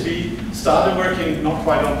UCSB, started working not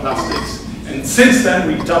quite on plastics, and since then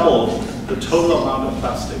we doubled the total amount of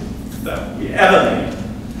plastic that we ever made.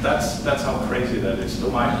 That's how crazy that is. So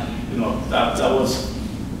that was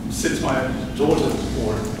since my daughter was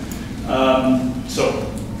born. So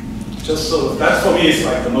just sort of, that for me is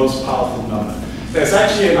like the most powerful number. There's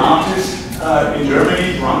actually an artist in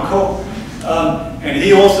Germany, Branko, and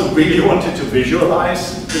he also really wanted to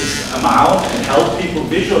visualize this amount and help people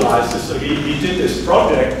visualize this. So he did this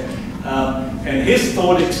project, and his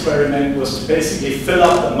thought experiment was to basically fill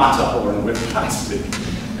up the Matterhorn with plastic.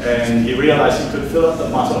 And he realized he could fill up the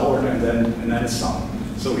Matterhorn and then some.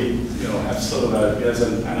 So he, has sort of there's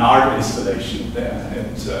an art installation there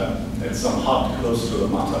at some hut close to the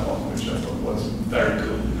Matterhorn, which I thought was very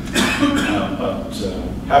cool. But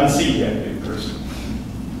haven't seen yet in person.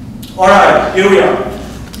 All right, here we are.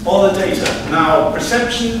 All the data. Now,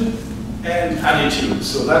 perception and attitude.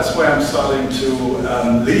 So that's where I'm starting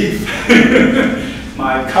to leave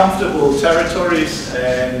my comfortable territories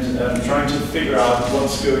and trying to figure out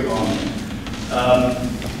what's going on.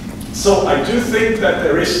 So I do think that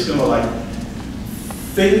there is,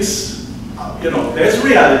 things, there's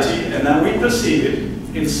reality, and then we perceive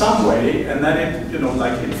it in some way, and then it,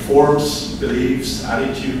 it forms beliefs,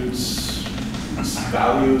 attitudes,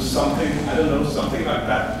 values, something, I don't know, something like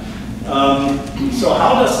that. So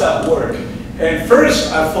how does that work? And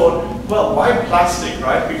first I thought, well, why plastic,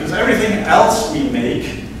 right? Because everything else we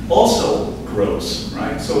make also grows,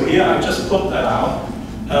 right? So here I just put that out.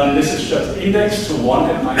 This is just indexed to 1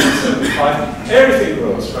 at 1975. Everything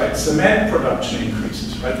grows, right? Cement production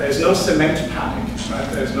increases, right? There's no cement panic, right?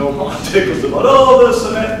 There's no articles about, oh, the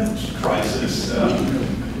cement crisis.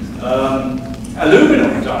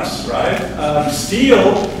 Aluminum does, right?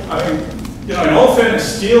 Steel, I mean, in all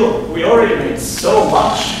fairness, steel, we already made so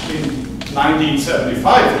much in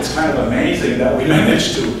 1975. It's kind of amazing that we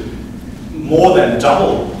managed to more than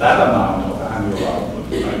double that amount of annual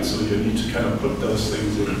output, right? So you need to kind of put those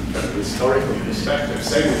things in kind of historical perspective.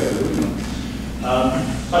 Same with aluminum.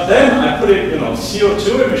 But then I put in,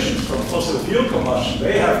 CO2 emissions from fossil fuel combustion.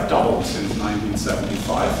 They have doubled since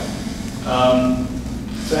 1975.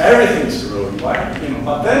 So everything's growing, right?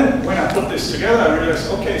 But then when I put this together, I realized,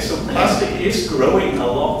 okay, so plastic is growing a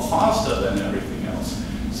lot faster than everything else.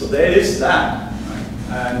 So there is that, right?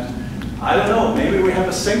 And I don't know, maybe we have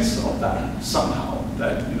a sense of that somehow.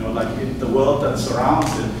 That, like in the world that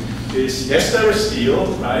surrounds it is, yes, there is steel,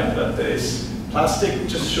 right? But there's plastic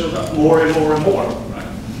just shows up more and more and more, right?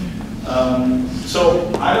 So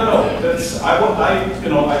I don't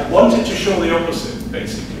know. I wanted to show the opposite,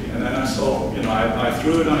 basically. And then I saw, I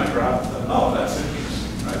threw it on a graph. Oh, that's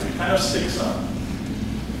interesting, right? It kind of sticks up.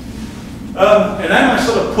 And then I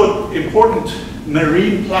sort of put important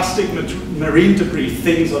marine plastic, marine debris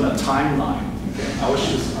things on a timeline. Okay?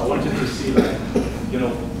 I wanted to see that, you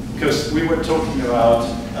know, because we were talking about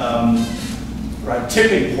right,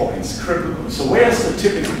 tipping points, critical. So where's the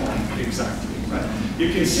tipping point exactly? Right?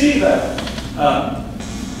 You can see that,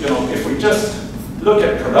 you know, if we just look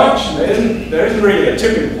at production, there isn't really a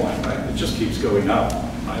tipping point, right? It just keeps going up,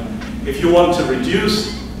 right? If you want to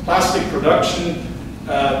reduce plastic production,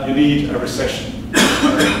 you need a recession,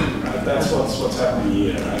 right? That's what's happening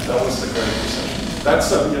here, right? That was the Great Recession.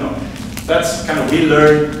 That's you know, that's kind of, we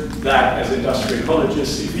learned that as industrial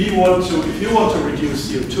ecologists. If you want to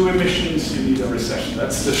reduce CO2 emissions, you need a recession.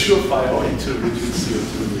 That's the surefire way to reduce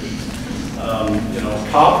CO2 emissions. You know,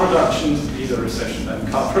 car production needs a recession, then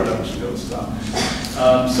car production goes down.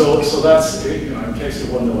 So that's, you know, in case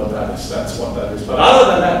you wonder what that is, that's what that is. But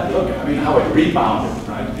other than that, look, I mean, how it rebounded,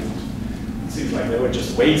 right? It seems like they were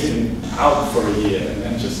just waiting out for a year and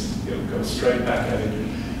then just, you know, go straight back at it.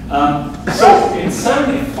 So in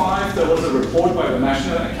 '75, there was a report by the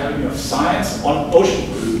National Academy of Science on ocean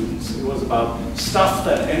pollutants. It was about stuff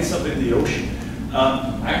that ends up in the ocean.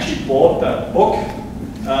 I actually bought that book,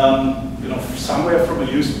 you know, somewhere from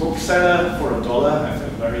a used bookseller for $1. I feel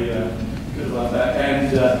very good about that.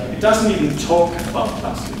 And it doesn't even talk about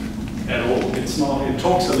plastic at all. It's not. It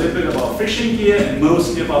talks a little bit about fishing gear and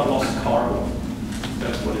mostly about lost cargo.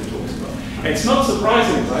 That's what it talks about. And it's not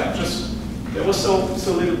surprising, right? Just there was so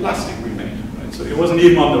little plastic we made, right? So it wasn't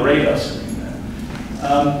even on the radar screen there.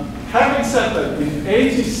 Having said that, in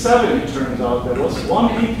 '87, it turns out there was one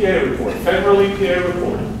EPA report, federal EPA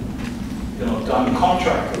report, you know, done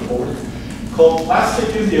contract report, called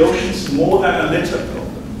 "Plastic in the Oceans More Than a Litter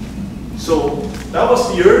Problem." So that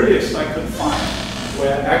was the earliest I could find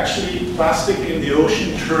where actually plastic in the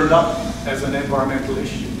ocean turned up as an environmental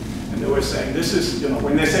issue. And they were saying this is, you know,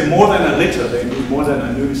 when they say more than a litter, they mean more than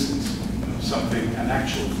a nuisance. Something, an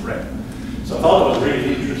actual threat. So I thought it was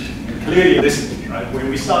really interesting. And clearly this, right, when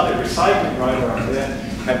we started recycling right around there,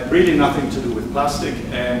 had really nothing to do with plastic,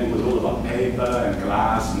 and it was all about paper and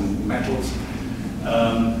glass and metals.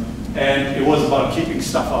 And it was about keeping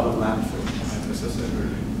stuff out of landfill, as I said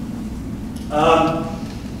earlier.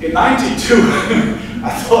 In '92, I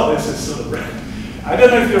thought this is sort of rare. I don't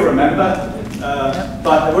know if you remember,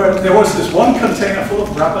 but there was this one container full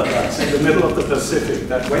of rubber ducks in the middle of the Pacific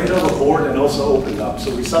that went overboard and also opened up.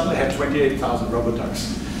 So we suddenly had 28,000 rubber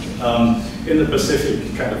ducks in the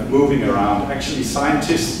Pacific, kind of moving around. Actually,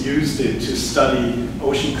 scientists used it to study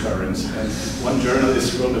ocean currents, and one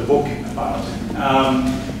journalist wrote a book about it.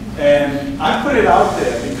 And I put it out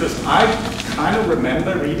there because I kind of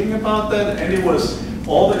remember reading about that, and it was,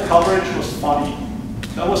 all the coverage was funny.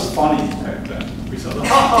 That was funny back then. We saw the,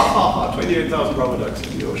 ha ha ha, 28,000 rubber ducks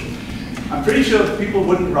in the ocean. I'm pretty sure people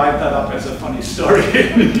wouldn't write that up as a funny story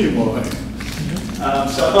anymore. So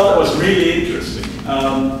I thought that was really interesting.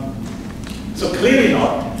 So clearly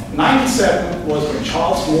not. '97 was when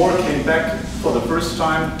Charles Moore came back for the first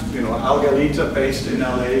time, you know, Algalita based in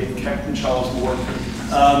LA, Captain Charles Moore,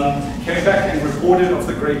 came back and reported of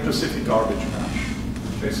the Great Pacific Garbage Patch.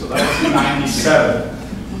 Okay, so that was in '97.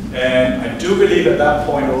 And I do believe at that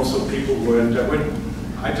point also people weren't,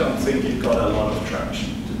 I don't think it got a lot of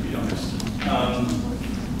traction, to be honest.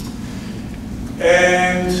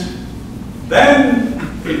 And then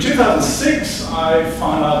in 2006, I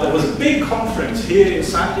found out there was a big conference here in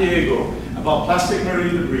San Diego about plastic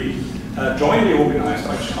marine debris, jointly organized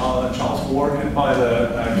by Charles Moore and by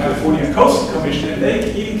the California Coastal Commission, and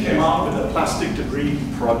they even came out with a plastic debris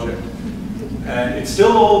project. And it's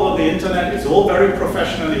still all on the internet. It's all very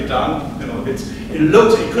professionally done. You know, it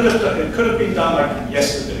could have been done like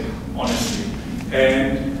yesterday, honestly.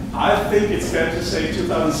 And I think it's fair to say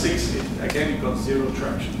 2006, it got zero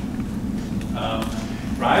traction.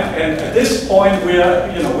 Right? And at this point,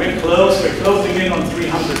 we're closing in on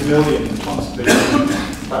 300 million tons per year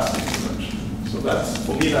plastic production. So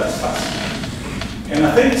for me, that's fascinating. And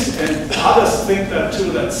I think, and others think that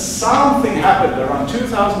too, that something happened around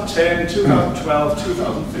 2010, 2012,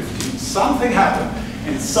 2015. Something happened,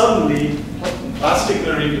 and suddenly plastic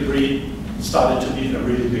marine debris started to be a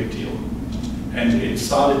really big deal. And it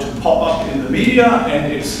started to pop up in the media, and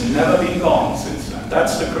it's never been gone since then.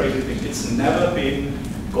 That's the crazy thing. It's never been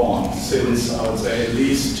gone since, I would say, at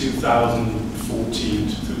least 2014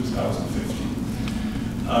 to 2015.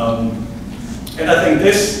 And I think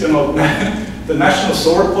this, the national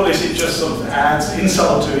sword policy just sort of adds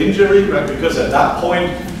insult to injury, right? Because at that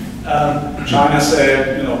point, China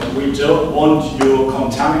said, we don't want your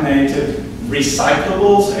contaminated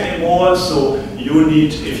recyclables anymore, so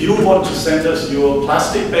if you want to send us your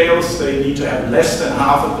plastic bales, they need to have less than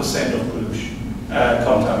 0.5% of pollution,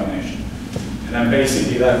 contamination. And then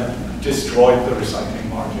basically that destroyed the recycling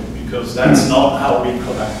market, because that's not how we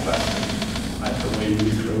collect plastic. Right? The way we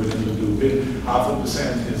throw it in the blue bin,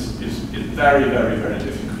 0.5% is very, very, very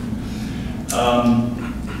difficult.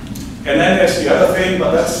 And then there's the other thing,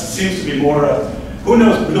 but that seems to be more, who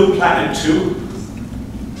knows Blue Planet 2?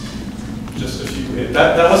 Just a few.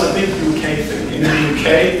 That was a big UK thing. In the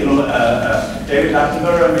UK, you know, David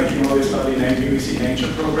Attenborough making all these lovely BBC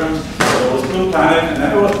nature programs. So there was Blue Planet, and then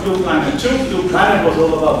there was Blue Planet 2. Blue Planet was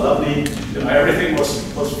all about lovely, you know, everything was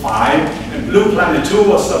fine. And Blue Planet 2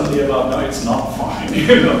 was suddenly about, no, it's not fine.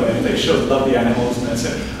 You know, and they showed lovely animals, and they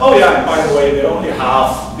said, oh yeah, and by the way, they're only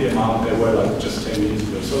half the amount they were like just 10 years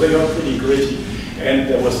ago. So they got pretty gritty. And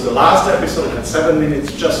there was the last episode had 7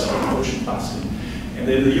 minutes just on ocean plastic. And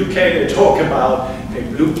in the UK, they talk about a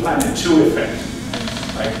Blue Planet 2 effect.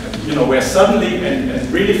 Like, you know, where suddenly,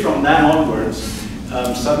 and really from then onwards,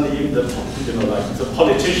 suddenly the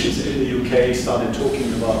politicians in the UK started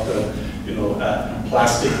talking about the, you know,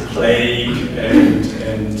 plastic plague,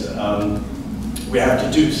 and we have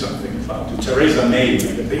to do something about it. Theresa May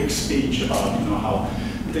made a big speech about, you know, how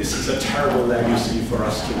this is a terrible legacy for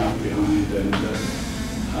us to leave behind, and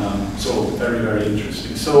so very, very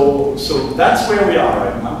interesting. So that's where we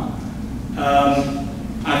are right now.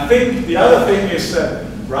 I think the other thing is that,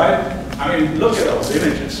 right, I mean, look at those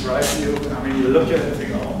images, right? You look at it and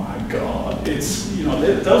think, oh my God, it's, you know,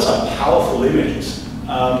 those are powerful images.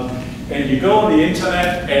 And you go on the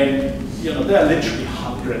internet and, you know, there are literally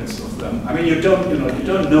hundreds of them. I mean, you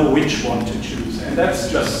don't know which one to choose, and that's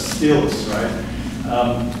just stills, right?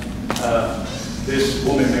 This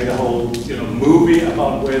woman made a whole, you know, movie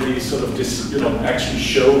about where these sort of, actually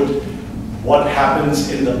showed what happens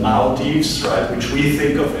in the Maldives, right, which we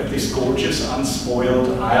think of as these gorgeous,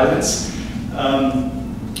 unspoiled islands,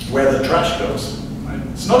 where the trash goes. Right?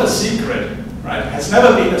 It's not a secret, right? It has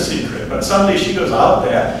never been a secret, but suddenly she goes out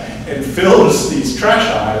there and films these trash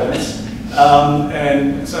islands,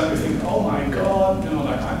 and suddenly you think, oh my God, you know,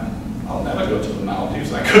 like I'll never go to the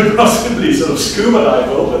Maldives. I couldn't possibly sort of scuba dive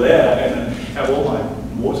over there and have all my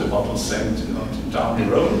water bottles sent, you know, down the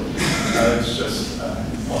road. It's just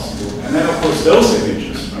impossible. And then, of course, those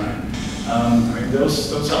images, right? I mean,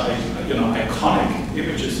 those are, you know, iconic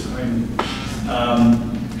images. I mean,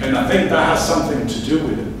 and I think that has something to do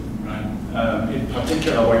with it, right? In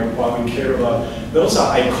particular, why we care about, those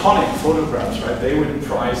are iconic photographs, right? They win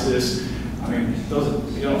prizes. I mean, those,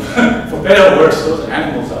 you know, for better or worse, those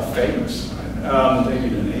animals are famous, right? They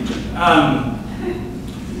need an agent.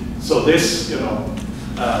 So this, you know,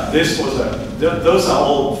 this was those are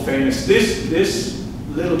all famous. This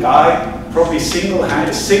little guy, probably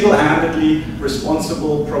single-handedly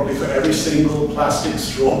responsible probably for every single plastic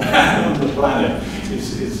straw ban on the planet,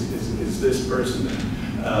 is this person.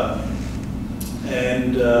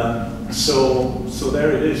 So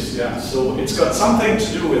there it is, yeah. So it's got something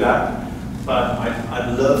to do with that. But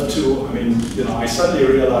I'd love to, I mean, you know, I suddenly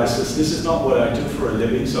realized this is not what I do for a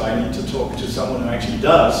living, so I need to talk to someone who actually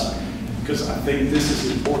does, because I think this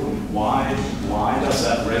is important. Why does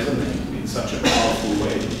that resonate in such a powerful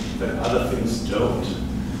way that other things don't?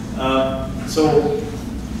 So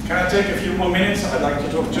can I take a few more minutes? I'd like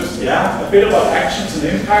to talk just, a bit about actions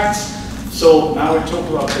and impacts. So now we talk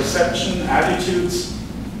about perception, attitudes,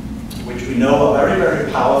 which we know are very,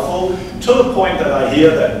 very powerful, to the point that I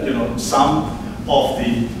hear that, you know, some of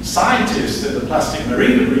the scientists in the plastic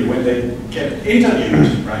marine debris, when they get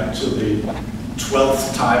interviewed, right, to the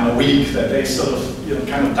 12th time a week, that they sort of, you know,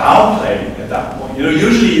 kind of downplay at that point. You know,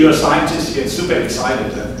 usually you're a scientist, you get super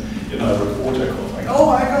excited, and, you know, a reporter goes like, oh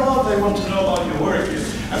my God, they want to know about your work.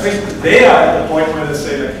 I think they are at the point where they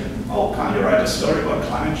say, like, oh, can't you write a story about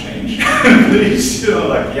climate change? Please, you know,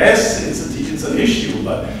 like, yes, it's an issue,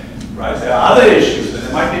 but, right, there are other issues, and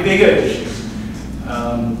there might be bigger issues.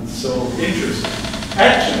 So, interesting.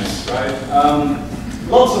 Actions, right?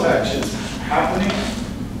 Lots of actions happening.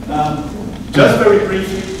 Just very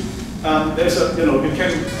briefly, there's a, you know, we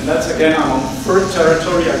can, and that's again, I'm on third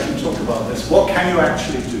territory, I can talk about this. What can you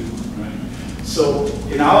actually do, right? So,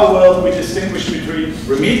 in our world, we distinguish between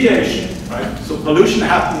remediation, right? So, pollution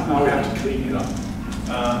happened, now we have to clean it up.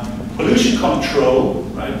 Pollution control,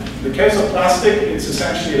 right? In the case of plastic, it's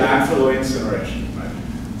essentially landfill or incineration, right?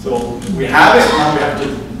 So, we have it, now we have to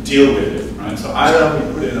deal with it, right? So, either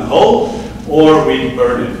we put it in a hole, or we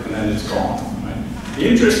burn it, and then it's gone. The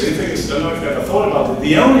interesting thing is, I don't know if you ever thought about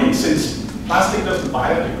it, since plastic doesn't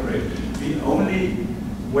biodegrade, the only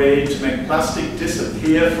way to make plastic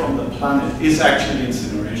disappear from the planet is actually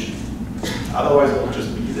incineration. Otherwise it will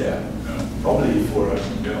just be there, you know, probably for a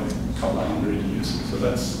couple of hundred years. So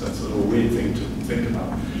that's a little weird thing to think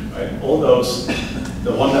about. right? All those,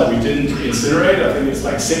 the one that we didn't incinerate, I think it's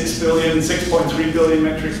like 6.3 billion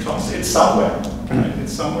metric tons. It's somewhere, right?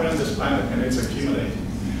 It's somewhere on this planet, and it's accumulating.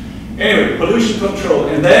 Anyway, pollution control,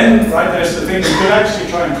 and then, right, there's the thing, we could actually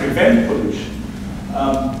try and prevent pollution.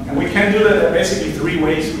 And we can do that. There are basically 3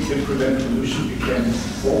 ways we can prevent pollution. We can,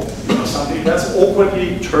 something that's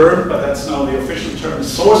awkwardly termed, but that's now the official term,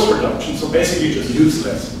 source reduction. So basically just use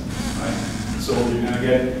less, right? So you're going to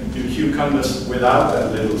get your cucumbers without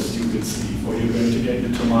that little stupid sleeve, or you're going to get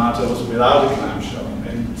your tomatoes without a clamshell,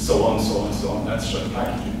 and so on, so on, so on. That's just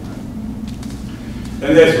packaging. Right?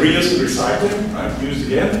 Then there's reuse and recycling, right? Use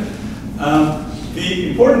again. The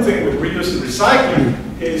important thing with reuse and recycling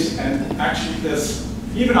is, and actually there's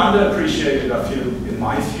even underappreciated, I feel, in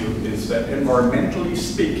my field, is that environmentally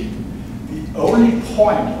speaking, the only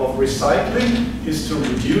point of recycling is to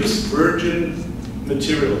reduce virgin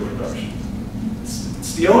material production.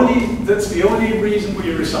 That's the only reason we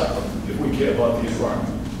recycle, if we care about the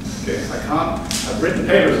environment. Okay, I've written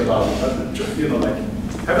papers about it, but like,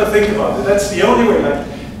 have a think about it. That's the only way. Like,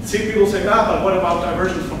 see, people say, but what about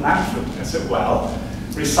diversion from landfill? I said, well,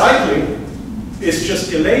 recycling is just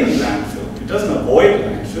delaying landfill. It doesn't avoid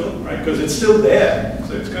landfill, right? Because it's still there,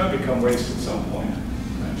 so it's going to become waste at some point.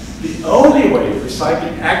 Right? The only way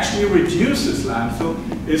recycling actually reduces landfill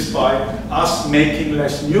is by us making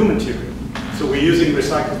less new material. So we're using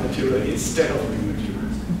recycled material instead of new material.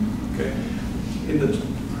 Okay.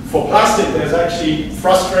 For plastic, there's actually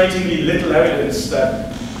frustratingly little evidence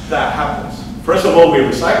that that happens. First of all, we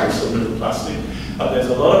recycle so little plastic, but there's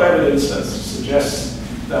a lot of evidence that suggests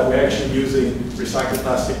that we're actually using recycled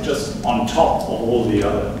plastic just on top of all the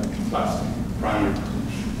other plastic primary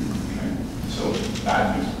pollution. Okay? So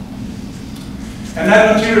bad news. And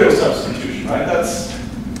then material substitution, right? That's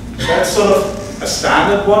sort of a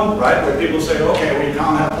standard one, right? Where people say, okay, we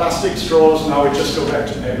can't have plastic straws, now we just go back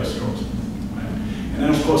to paper straws. Right? And then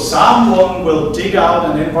of course someone will dig out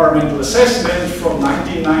an environmental assessment from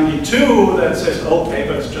 1992 that says, oh,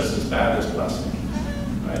 paper is just as bad as plastic.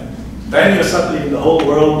 Then you're suddenly in the whole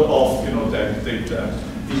world of,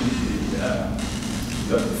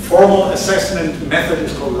 the formal assessment method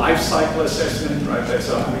is called life cycle assessment, right?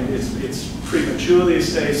 It's premature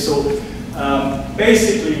these days. So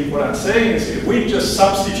basically, what I'm saying is, if we just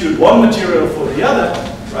substitute one material for the other,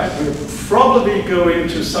 right, we're probably going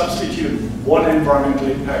to substitute one environmental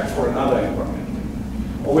impact for another environmental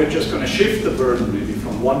impact, or we're just going to shift the burden maybe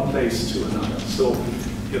from one place to another. So,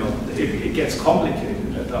 it gets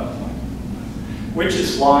complicated at that point. Which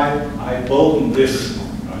is why I bolden this,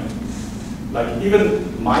 right? Like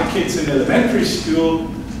even my kids in elementary school,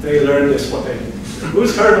 they learn this,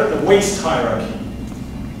 who's heard of the waste hierarchy?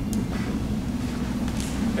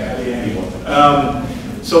 Barely anyone.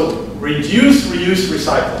 So reduce, reuse,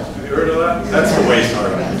 recycle. Have you heard of that? That's the waste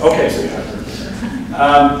hierarchy. Okay, so you have heard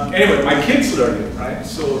of it. Anyway, my kids learn it, right?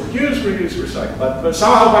 So reduce, reuse, recycle. But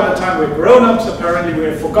somehow by the time we're grown-ups, apparently we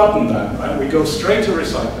have forgotten that, right? We go straight to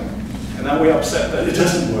recycling. And then we're upset that it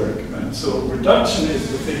doesn't work. Right? So reduction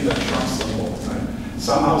is the thing that trumps them all. Right?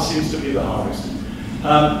 Somehow seems to be the hardest.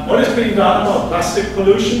 What is being done about plastic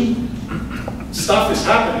pollution? Stuff is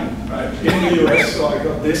happening, right? In the US, so I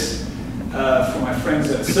got this from my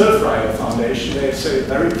friends at Surfrider Foundation. They say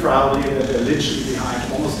very proudly that they're literally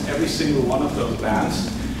behind almost every single one of those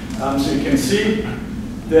bans. So you can see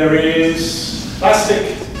there is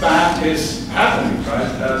plastic ban is happening,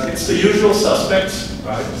 right? It's the usual suspects.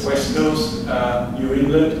 Right, West Coast, New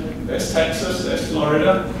England, there's Texas, there's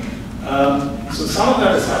Florida. So some of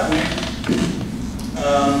that is happening.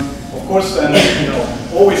 Of course, then,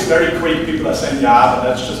 always very quick, people are saying, yeah, but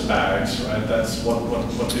that's just bags, right? That's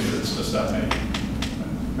what difference does that make?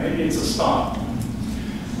 Maybe it's a start.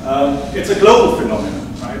 It's a global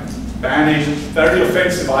phenomenon, right? Banning very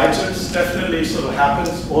offensive items definitely sort of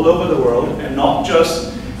happens all over the world, and not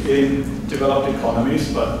just in developed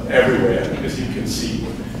economies, but everywhere, as you can see.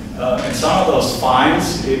 And some of those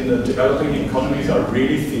fines in the developing economies are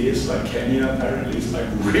really fierce, like Kenya apparently is like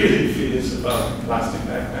really fierce about plastic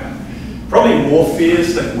bag ban. Probably more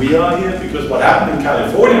fierce than we are here, because what happened in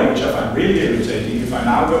California, which I find really irritating, if I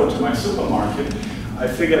now go to my supermarket, I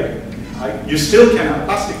figure you still can have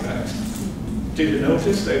plastic bags. Did you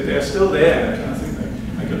notice? They're still there, and I kind of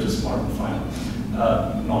think I go to Smart and find them.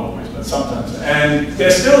 Not always, but sometimes. And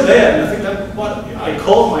they're still there, and I think that I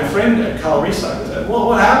called my friend at Cal Recycle and said, well,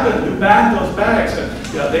 what happened? You banned those bags. And,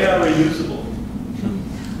 yeah, they are reusable.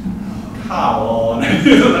 Come on. Like,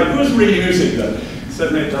 who's reusing them? He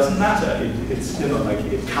said, no, it doesn't matter. It's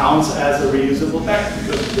it counts as a reusable bag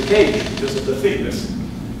because of the gauge, because of the thickness.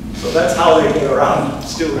 So that's how they get around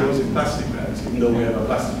still using plastic bags, even though we have a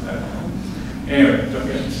plastic bag. Anyway, don't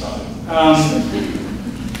get me started.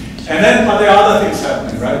 And then, but there are other things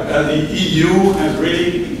happening, right? The EU has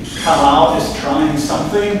really come out as trying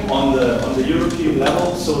something on the European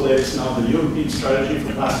level. So there is now the European strategy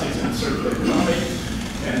for plastics and circular economy,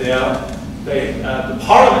 and the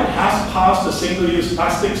Parliament has passed a single-use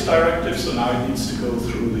plastics directive. So now it needs to go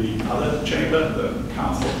through the other chamber, the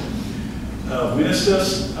Council of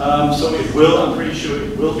Ministers. So it will, I'm pretty sure,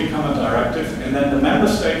 it will become a directive, and then the member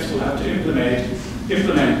states will have to implement,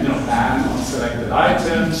 ban on selected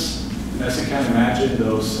items. And as you can imagine,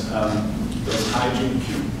 those hygiene,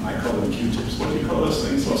 I call them Q-tips. What do you call those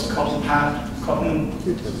things? Those cotton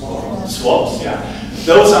swabs, yeah.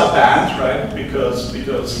 Those are banned, right? Because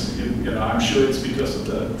I'm sure it's because of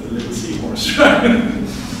the little seahorse, right?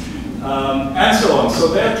 And so on. So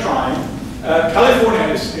they're trying.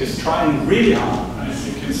 California is trying really hard. Right?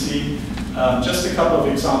 You can see just a couple of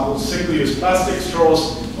examples. Single-use plastic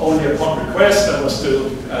straws, only upon request. That was still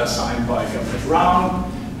signed by Governor Brown.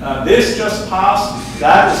 This just passed.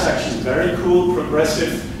 That is actually very cool,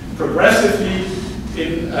 progressively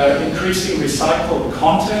increasing recycled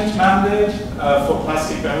content mandate for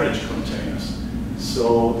plastic beverage containers.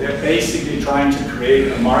 So they're basically trying to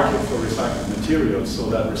create a market for recycled materials so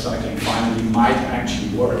that recycling finally might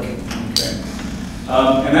actually work. Okay.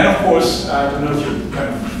 And then, of course, I don't know if you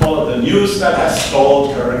kind of follow the news that has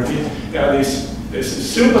stalled currently. There are this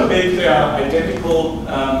is super big. They are identical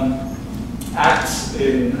acts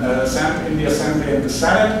in the Assembly and the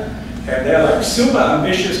Senate, and they're like super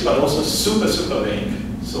ambitious, but also super vague.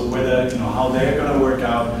 So whether how they're going to work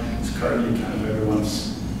out is currently kind of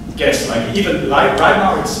everyone's guess. Like even right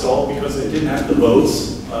now it's stalled because they didn't have the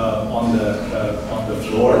votes on the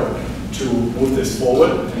floor to move this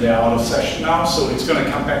forward, and they're out of session now. So it's going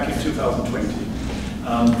to come back in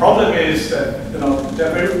 2020. Problem is that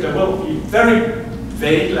there will be very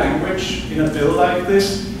vague language in a bill like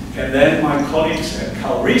this. And then my colleagues at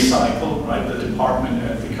CalRecycle, right, the department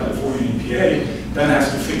at the California EPA, then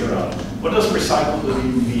has to figure out what does recycled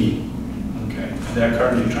even mean. Okay, and they're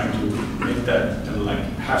currently trying to make that like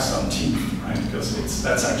have some teeth, right? Because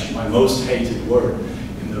that's actually my most hated word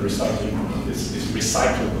in the recycling world is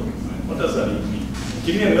recyclable. Right? What does that even mean?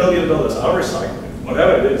 Give me $1 million, I'll recycle it.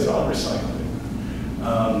 Whatever it is, I'll recycle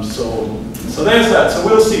it. So there's that. So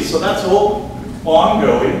we'll see. So that's all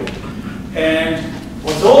ongoing, and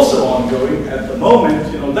what's also ongoing at the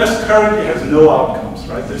moment, this currently has no outcomes,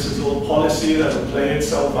 right? This is all policy that will play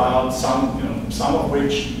itself out. Some of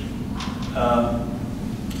which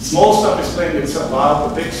small stuff is playing itself out,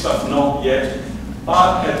 the big stuff not yet.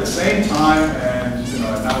 But at the same time, and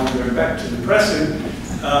now we're going back to depressing,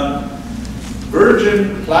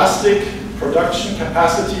 virgin plastic production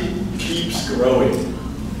capacity keeps growing.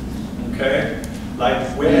 Okay,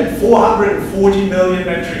 like we're at 440 million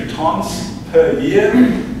metric tons per year,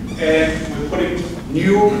 and we're putting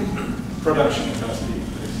new production capacity in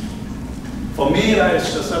place. For me,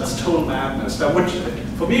 that's total madness. That would,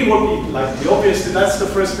 for me, would be like the obvious. That's the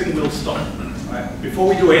first thing we'll stop, right? Before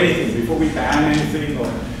we do anything, before we ban anything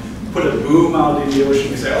or put a boom out in the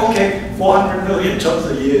ocean, we say, okay, 400 million tons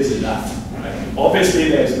a year is enough. Right? Obviously,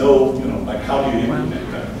 there's no, like how do you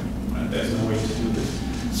implement that? Right? There's no way to do this.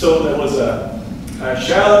 So there was a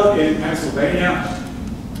Shell in Pennsylvania.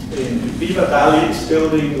 In Beaver Valley, it's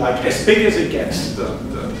building like as big as it gets,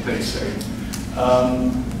 they say.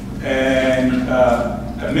 And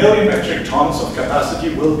 1 million metric tons of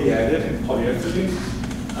capacity will be added in polyethylene.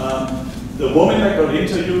 The woman that got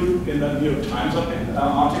interviewed in the New York Times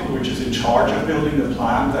article, which is in charge of building the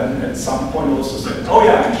plant, then at some point also said, oh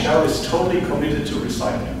yeah, and Shell is totally committed to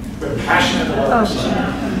recycling. We're passionate about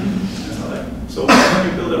recycling. So why don't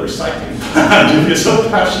you build a recycling plant if you're so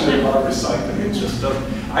passionate about recycling? It just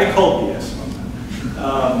doesn't. I call BS on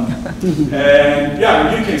that. And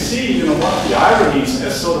yeah, you can see, one of the ironies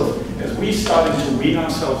as we started to wean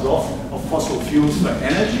ourselves off of fossil fuels for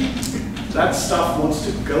energy, that stuff wants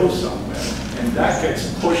to go somewhere, and that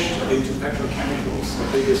gets pushed into petrochemicals.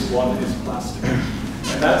 The biggest one is plastic,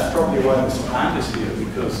 and that's probably why this plant is here,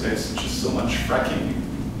 because there's just so much fracking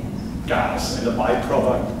gas, and the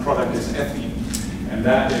byproduct is ethylene. And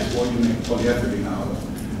that is what you make polyethylene out of.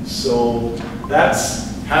 So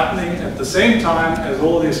that's happening at the same time as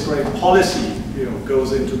all this great policy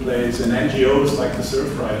goes into place, and NGOs like the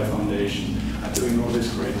Surfrider Foundation are doing all this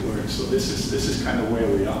great work. So this is kind of where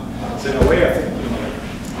we are. So in a way, I think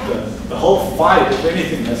the whole fight, if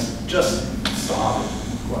anything, has just started,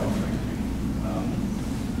 quite frankly.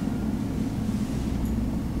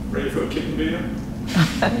 Ready for a kitten video? Don't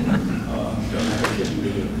have a kitten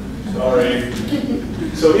video. Sorry.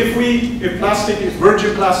 So if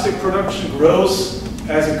virgin plastic production grows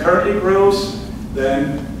as it currently grows,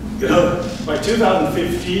 then by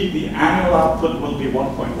 2050 the annual output will be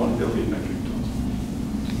 1.1 billion metric tons.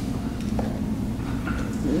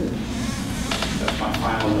 That's my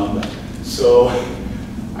final number. So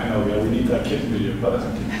I know we need that kit video, but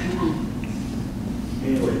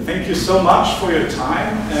anyway, thank you so much for your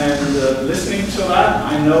time and listening to that.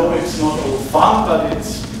 I know it's not all fun, but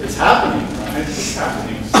it's happening, right? It's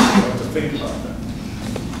happening, so you have to think about that.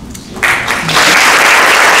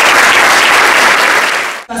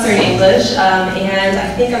 Professor in English, and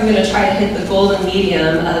I think I'm going to try to hit the golden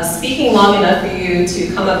medium of speaking long enough for you to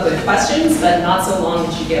come up with questions, but not so long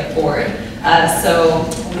that you get bored. So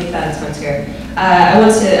I'll make that a point here. I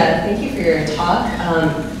want to thank you for your talk.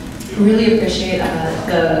 Really appreciate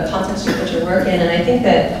the context you put your work in, and I think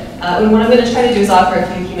that what I'm going to try to do is offer a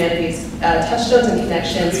few humanities touchstones and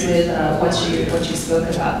connections with what you spoke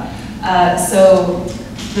about. So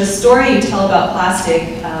the story you tell about plastic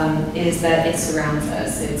is that it surrounds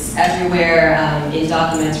us. It's everywhere in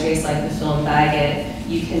documentaries like the film Bag.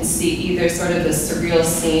 You can see either sort of the surreal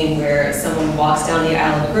scene where someone walks down the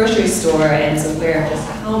aisle of the grocery store and is aware of just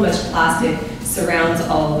how much plastic surrounds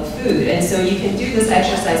all of the food. And so you can do this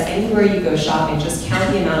exercise anywhere you go shopping. Just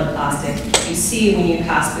count the amount of plastic you see when you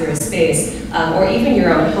pass through a space, or even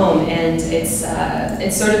your own home. And it's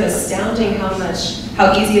sort of astounding how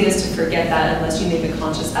easy it is to forget that unless you make a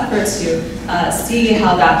conscious effort to see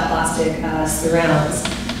how that plastic surrounds.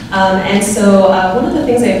 And so one of the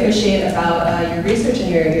things I appreciate about your research and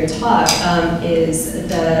your talk is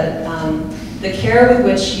the care with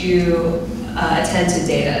which you attend to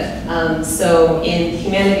data. So in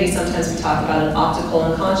humanities, sometimes we talk about an optical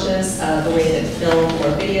unconscious, the way that film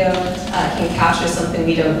or video can capture something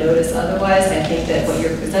we don't notice otherwise. I think that what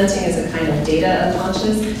you're presenting is a kind of data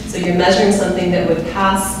unconscious. So you're measuring something that would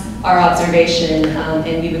pass our observation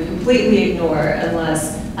and we would completely ignore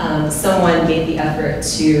unless someone made the effort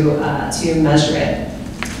to measure it.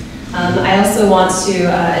 I also want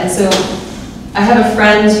to, and so I have a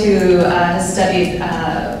friend who has studied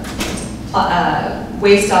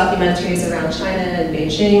waste documentaries around China and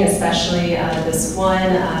Beijing, especially this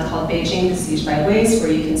one called Beijing Besieged by Waste,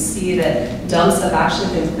 where you can see that dumps have actually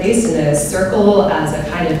been placed in a circle as a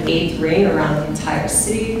kind of 8th ring around the entire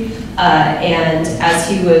city. And as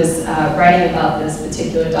he was writing about this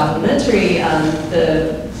particular documentary,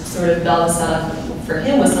 the sort of bell to set off for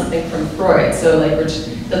him was something from Freud. So like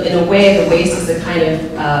in a way, the waste is a kind of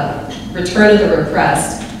return of the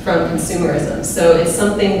repressed from consumerism. So it's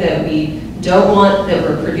something that we don't want, that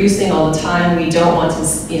we're producing all the time, we don't want to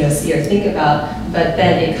see or think about, but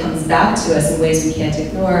then it comes back to us in ways we can't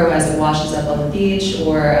ignore as it washes up on the beach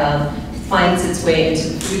or finds its way into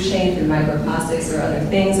the food chain through microplastics or other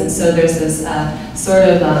things. And so there's this sort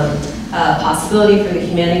of possibility for the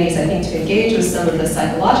humanities, I think, to engage with some of the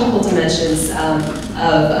psychological dimensions of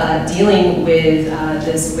dealing with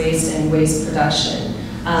this waste and waste production.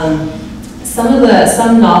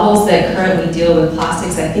 Some novels that currently deal with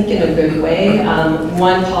plastics, I think, in a good way.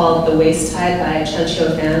 One called The Waste Tide by Chen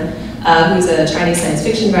Qiufan, who's a Chinese science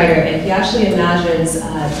fiction writer, and he actually imagines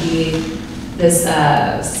this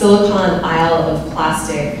silicon isle of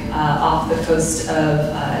plastic off the coast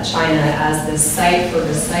of China as this site for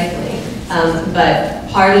recycling. But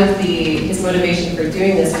part of his motivation for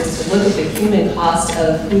doing this was to look at the human cost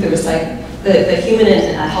of who the human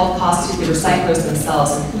and health costs to the recyclers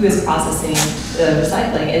themselves and who is processing the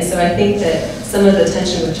recycling. And so I think that some of the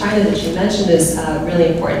tension with China that you mentioned is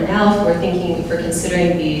really important now for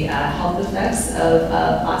considering the health effects of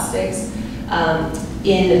plastics.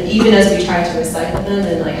 Even as we try to recycle them,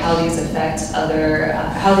 and like how these affect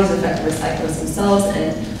recyclers themselves,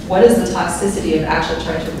 and what is the toxicity of actually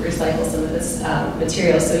trying to recycle some of this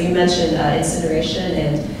material. So you mentioned incineration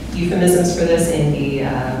and euphemisms for this in the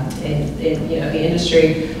the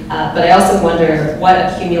industry, but I also wonder what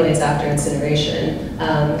accumulates after incineration.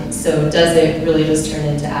 So does it really just turn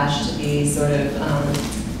into ash to be sort of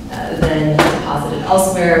then deposited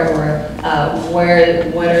elsewhere, or what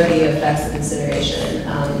are the effects of incineration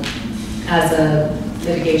as a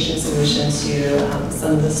mitigation solution to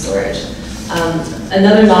some of the storage?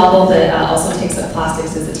 Another novel that also takes up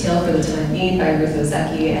plastics is A Tale for the Time Being by Ruth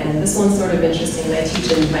Ozeki, and this one's sort of interesting, and I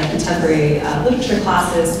teach in my contemporary literature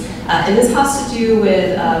classes, and this has to do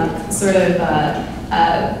with sort of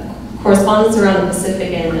correspondence around the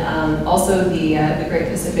Pacific and also the Great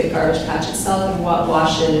Pacific Garbage Patch itself and what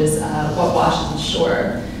washes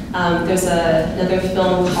ashore. There's another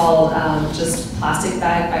film called just Plastic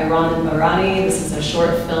Bag by Roland Geyer. This is a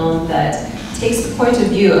short film that takes the point of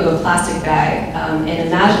view of a plastic bag and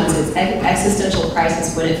imagines its existential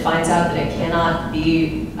crisis when it finds out that it cannot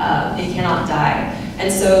die.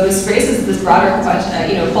 And so this raises this broader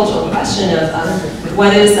question, cultural question of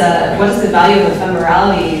what is the value of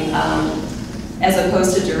ephemerality as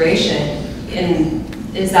opposed to duration, and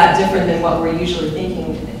is that different than what we're usually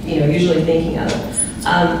thinking of?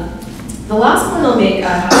 The last point I'll make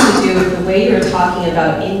has to do with the way you're talking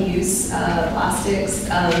about in-use plastics.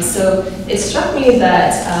 So it struck me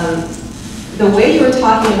that the way you were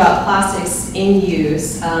talking about plastics in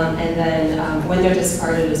use and then when they're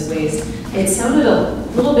discarded as waste, it sounded a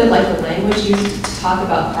little bit like the language used to talk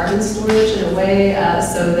about carbon storage in a way,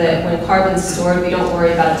 so that when carbon's stored, we don't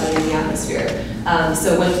worry about it being in the atmosphere.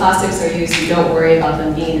 So when plastics are used, you don't worry about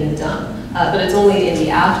them being in the dump. But it's only in the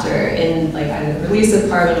after, in like either the release of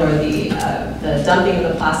carbon or the dumping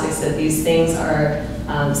of the plastics, that these things are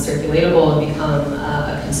circulatable and become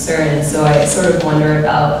a concern. And so I sort of wonder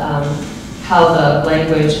about how the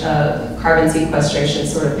language of carbon sequestration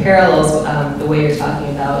sort of parallels the way you're talking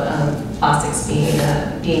about plastics being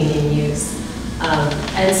in use.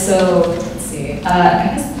 And so, let's see,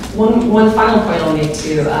 I guess one final point I'll make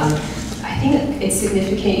too. I think it's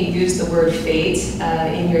significant you use the word fate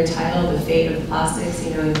in your title, the fate of plastics.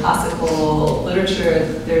 In classical literature,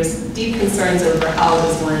 there's deep concerns over how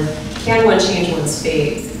can one change one's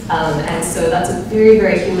fate? And so that's a very,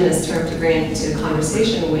 very humanist term to bring into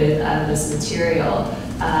conversation with this material.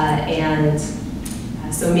 And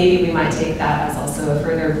so maybe we might take that as also a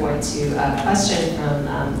further point to question from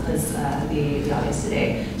the audience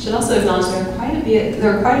today. Should also acknowledge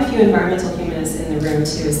there are quite a few environmental humanists in the room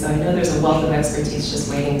too, so I know there's a wealth of expertise just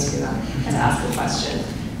waiting to ask a question.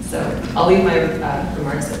 So I'll leave my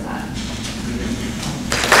remarks at that.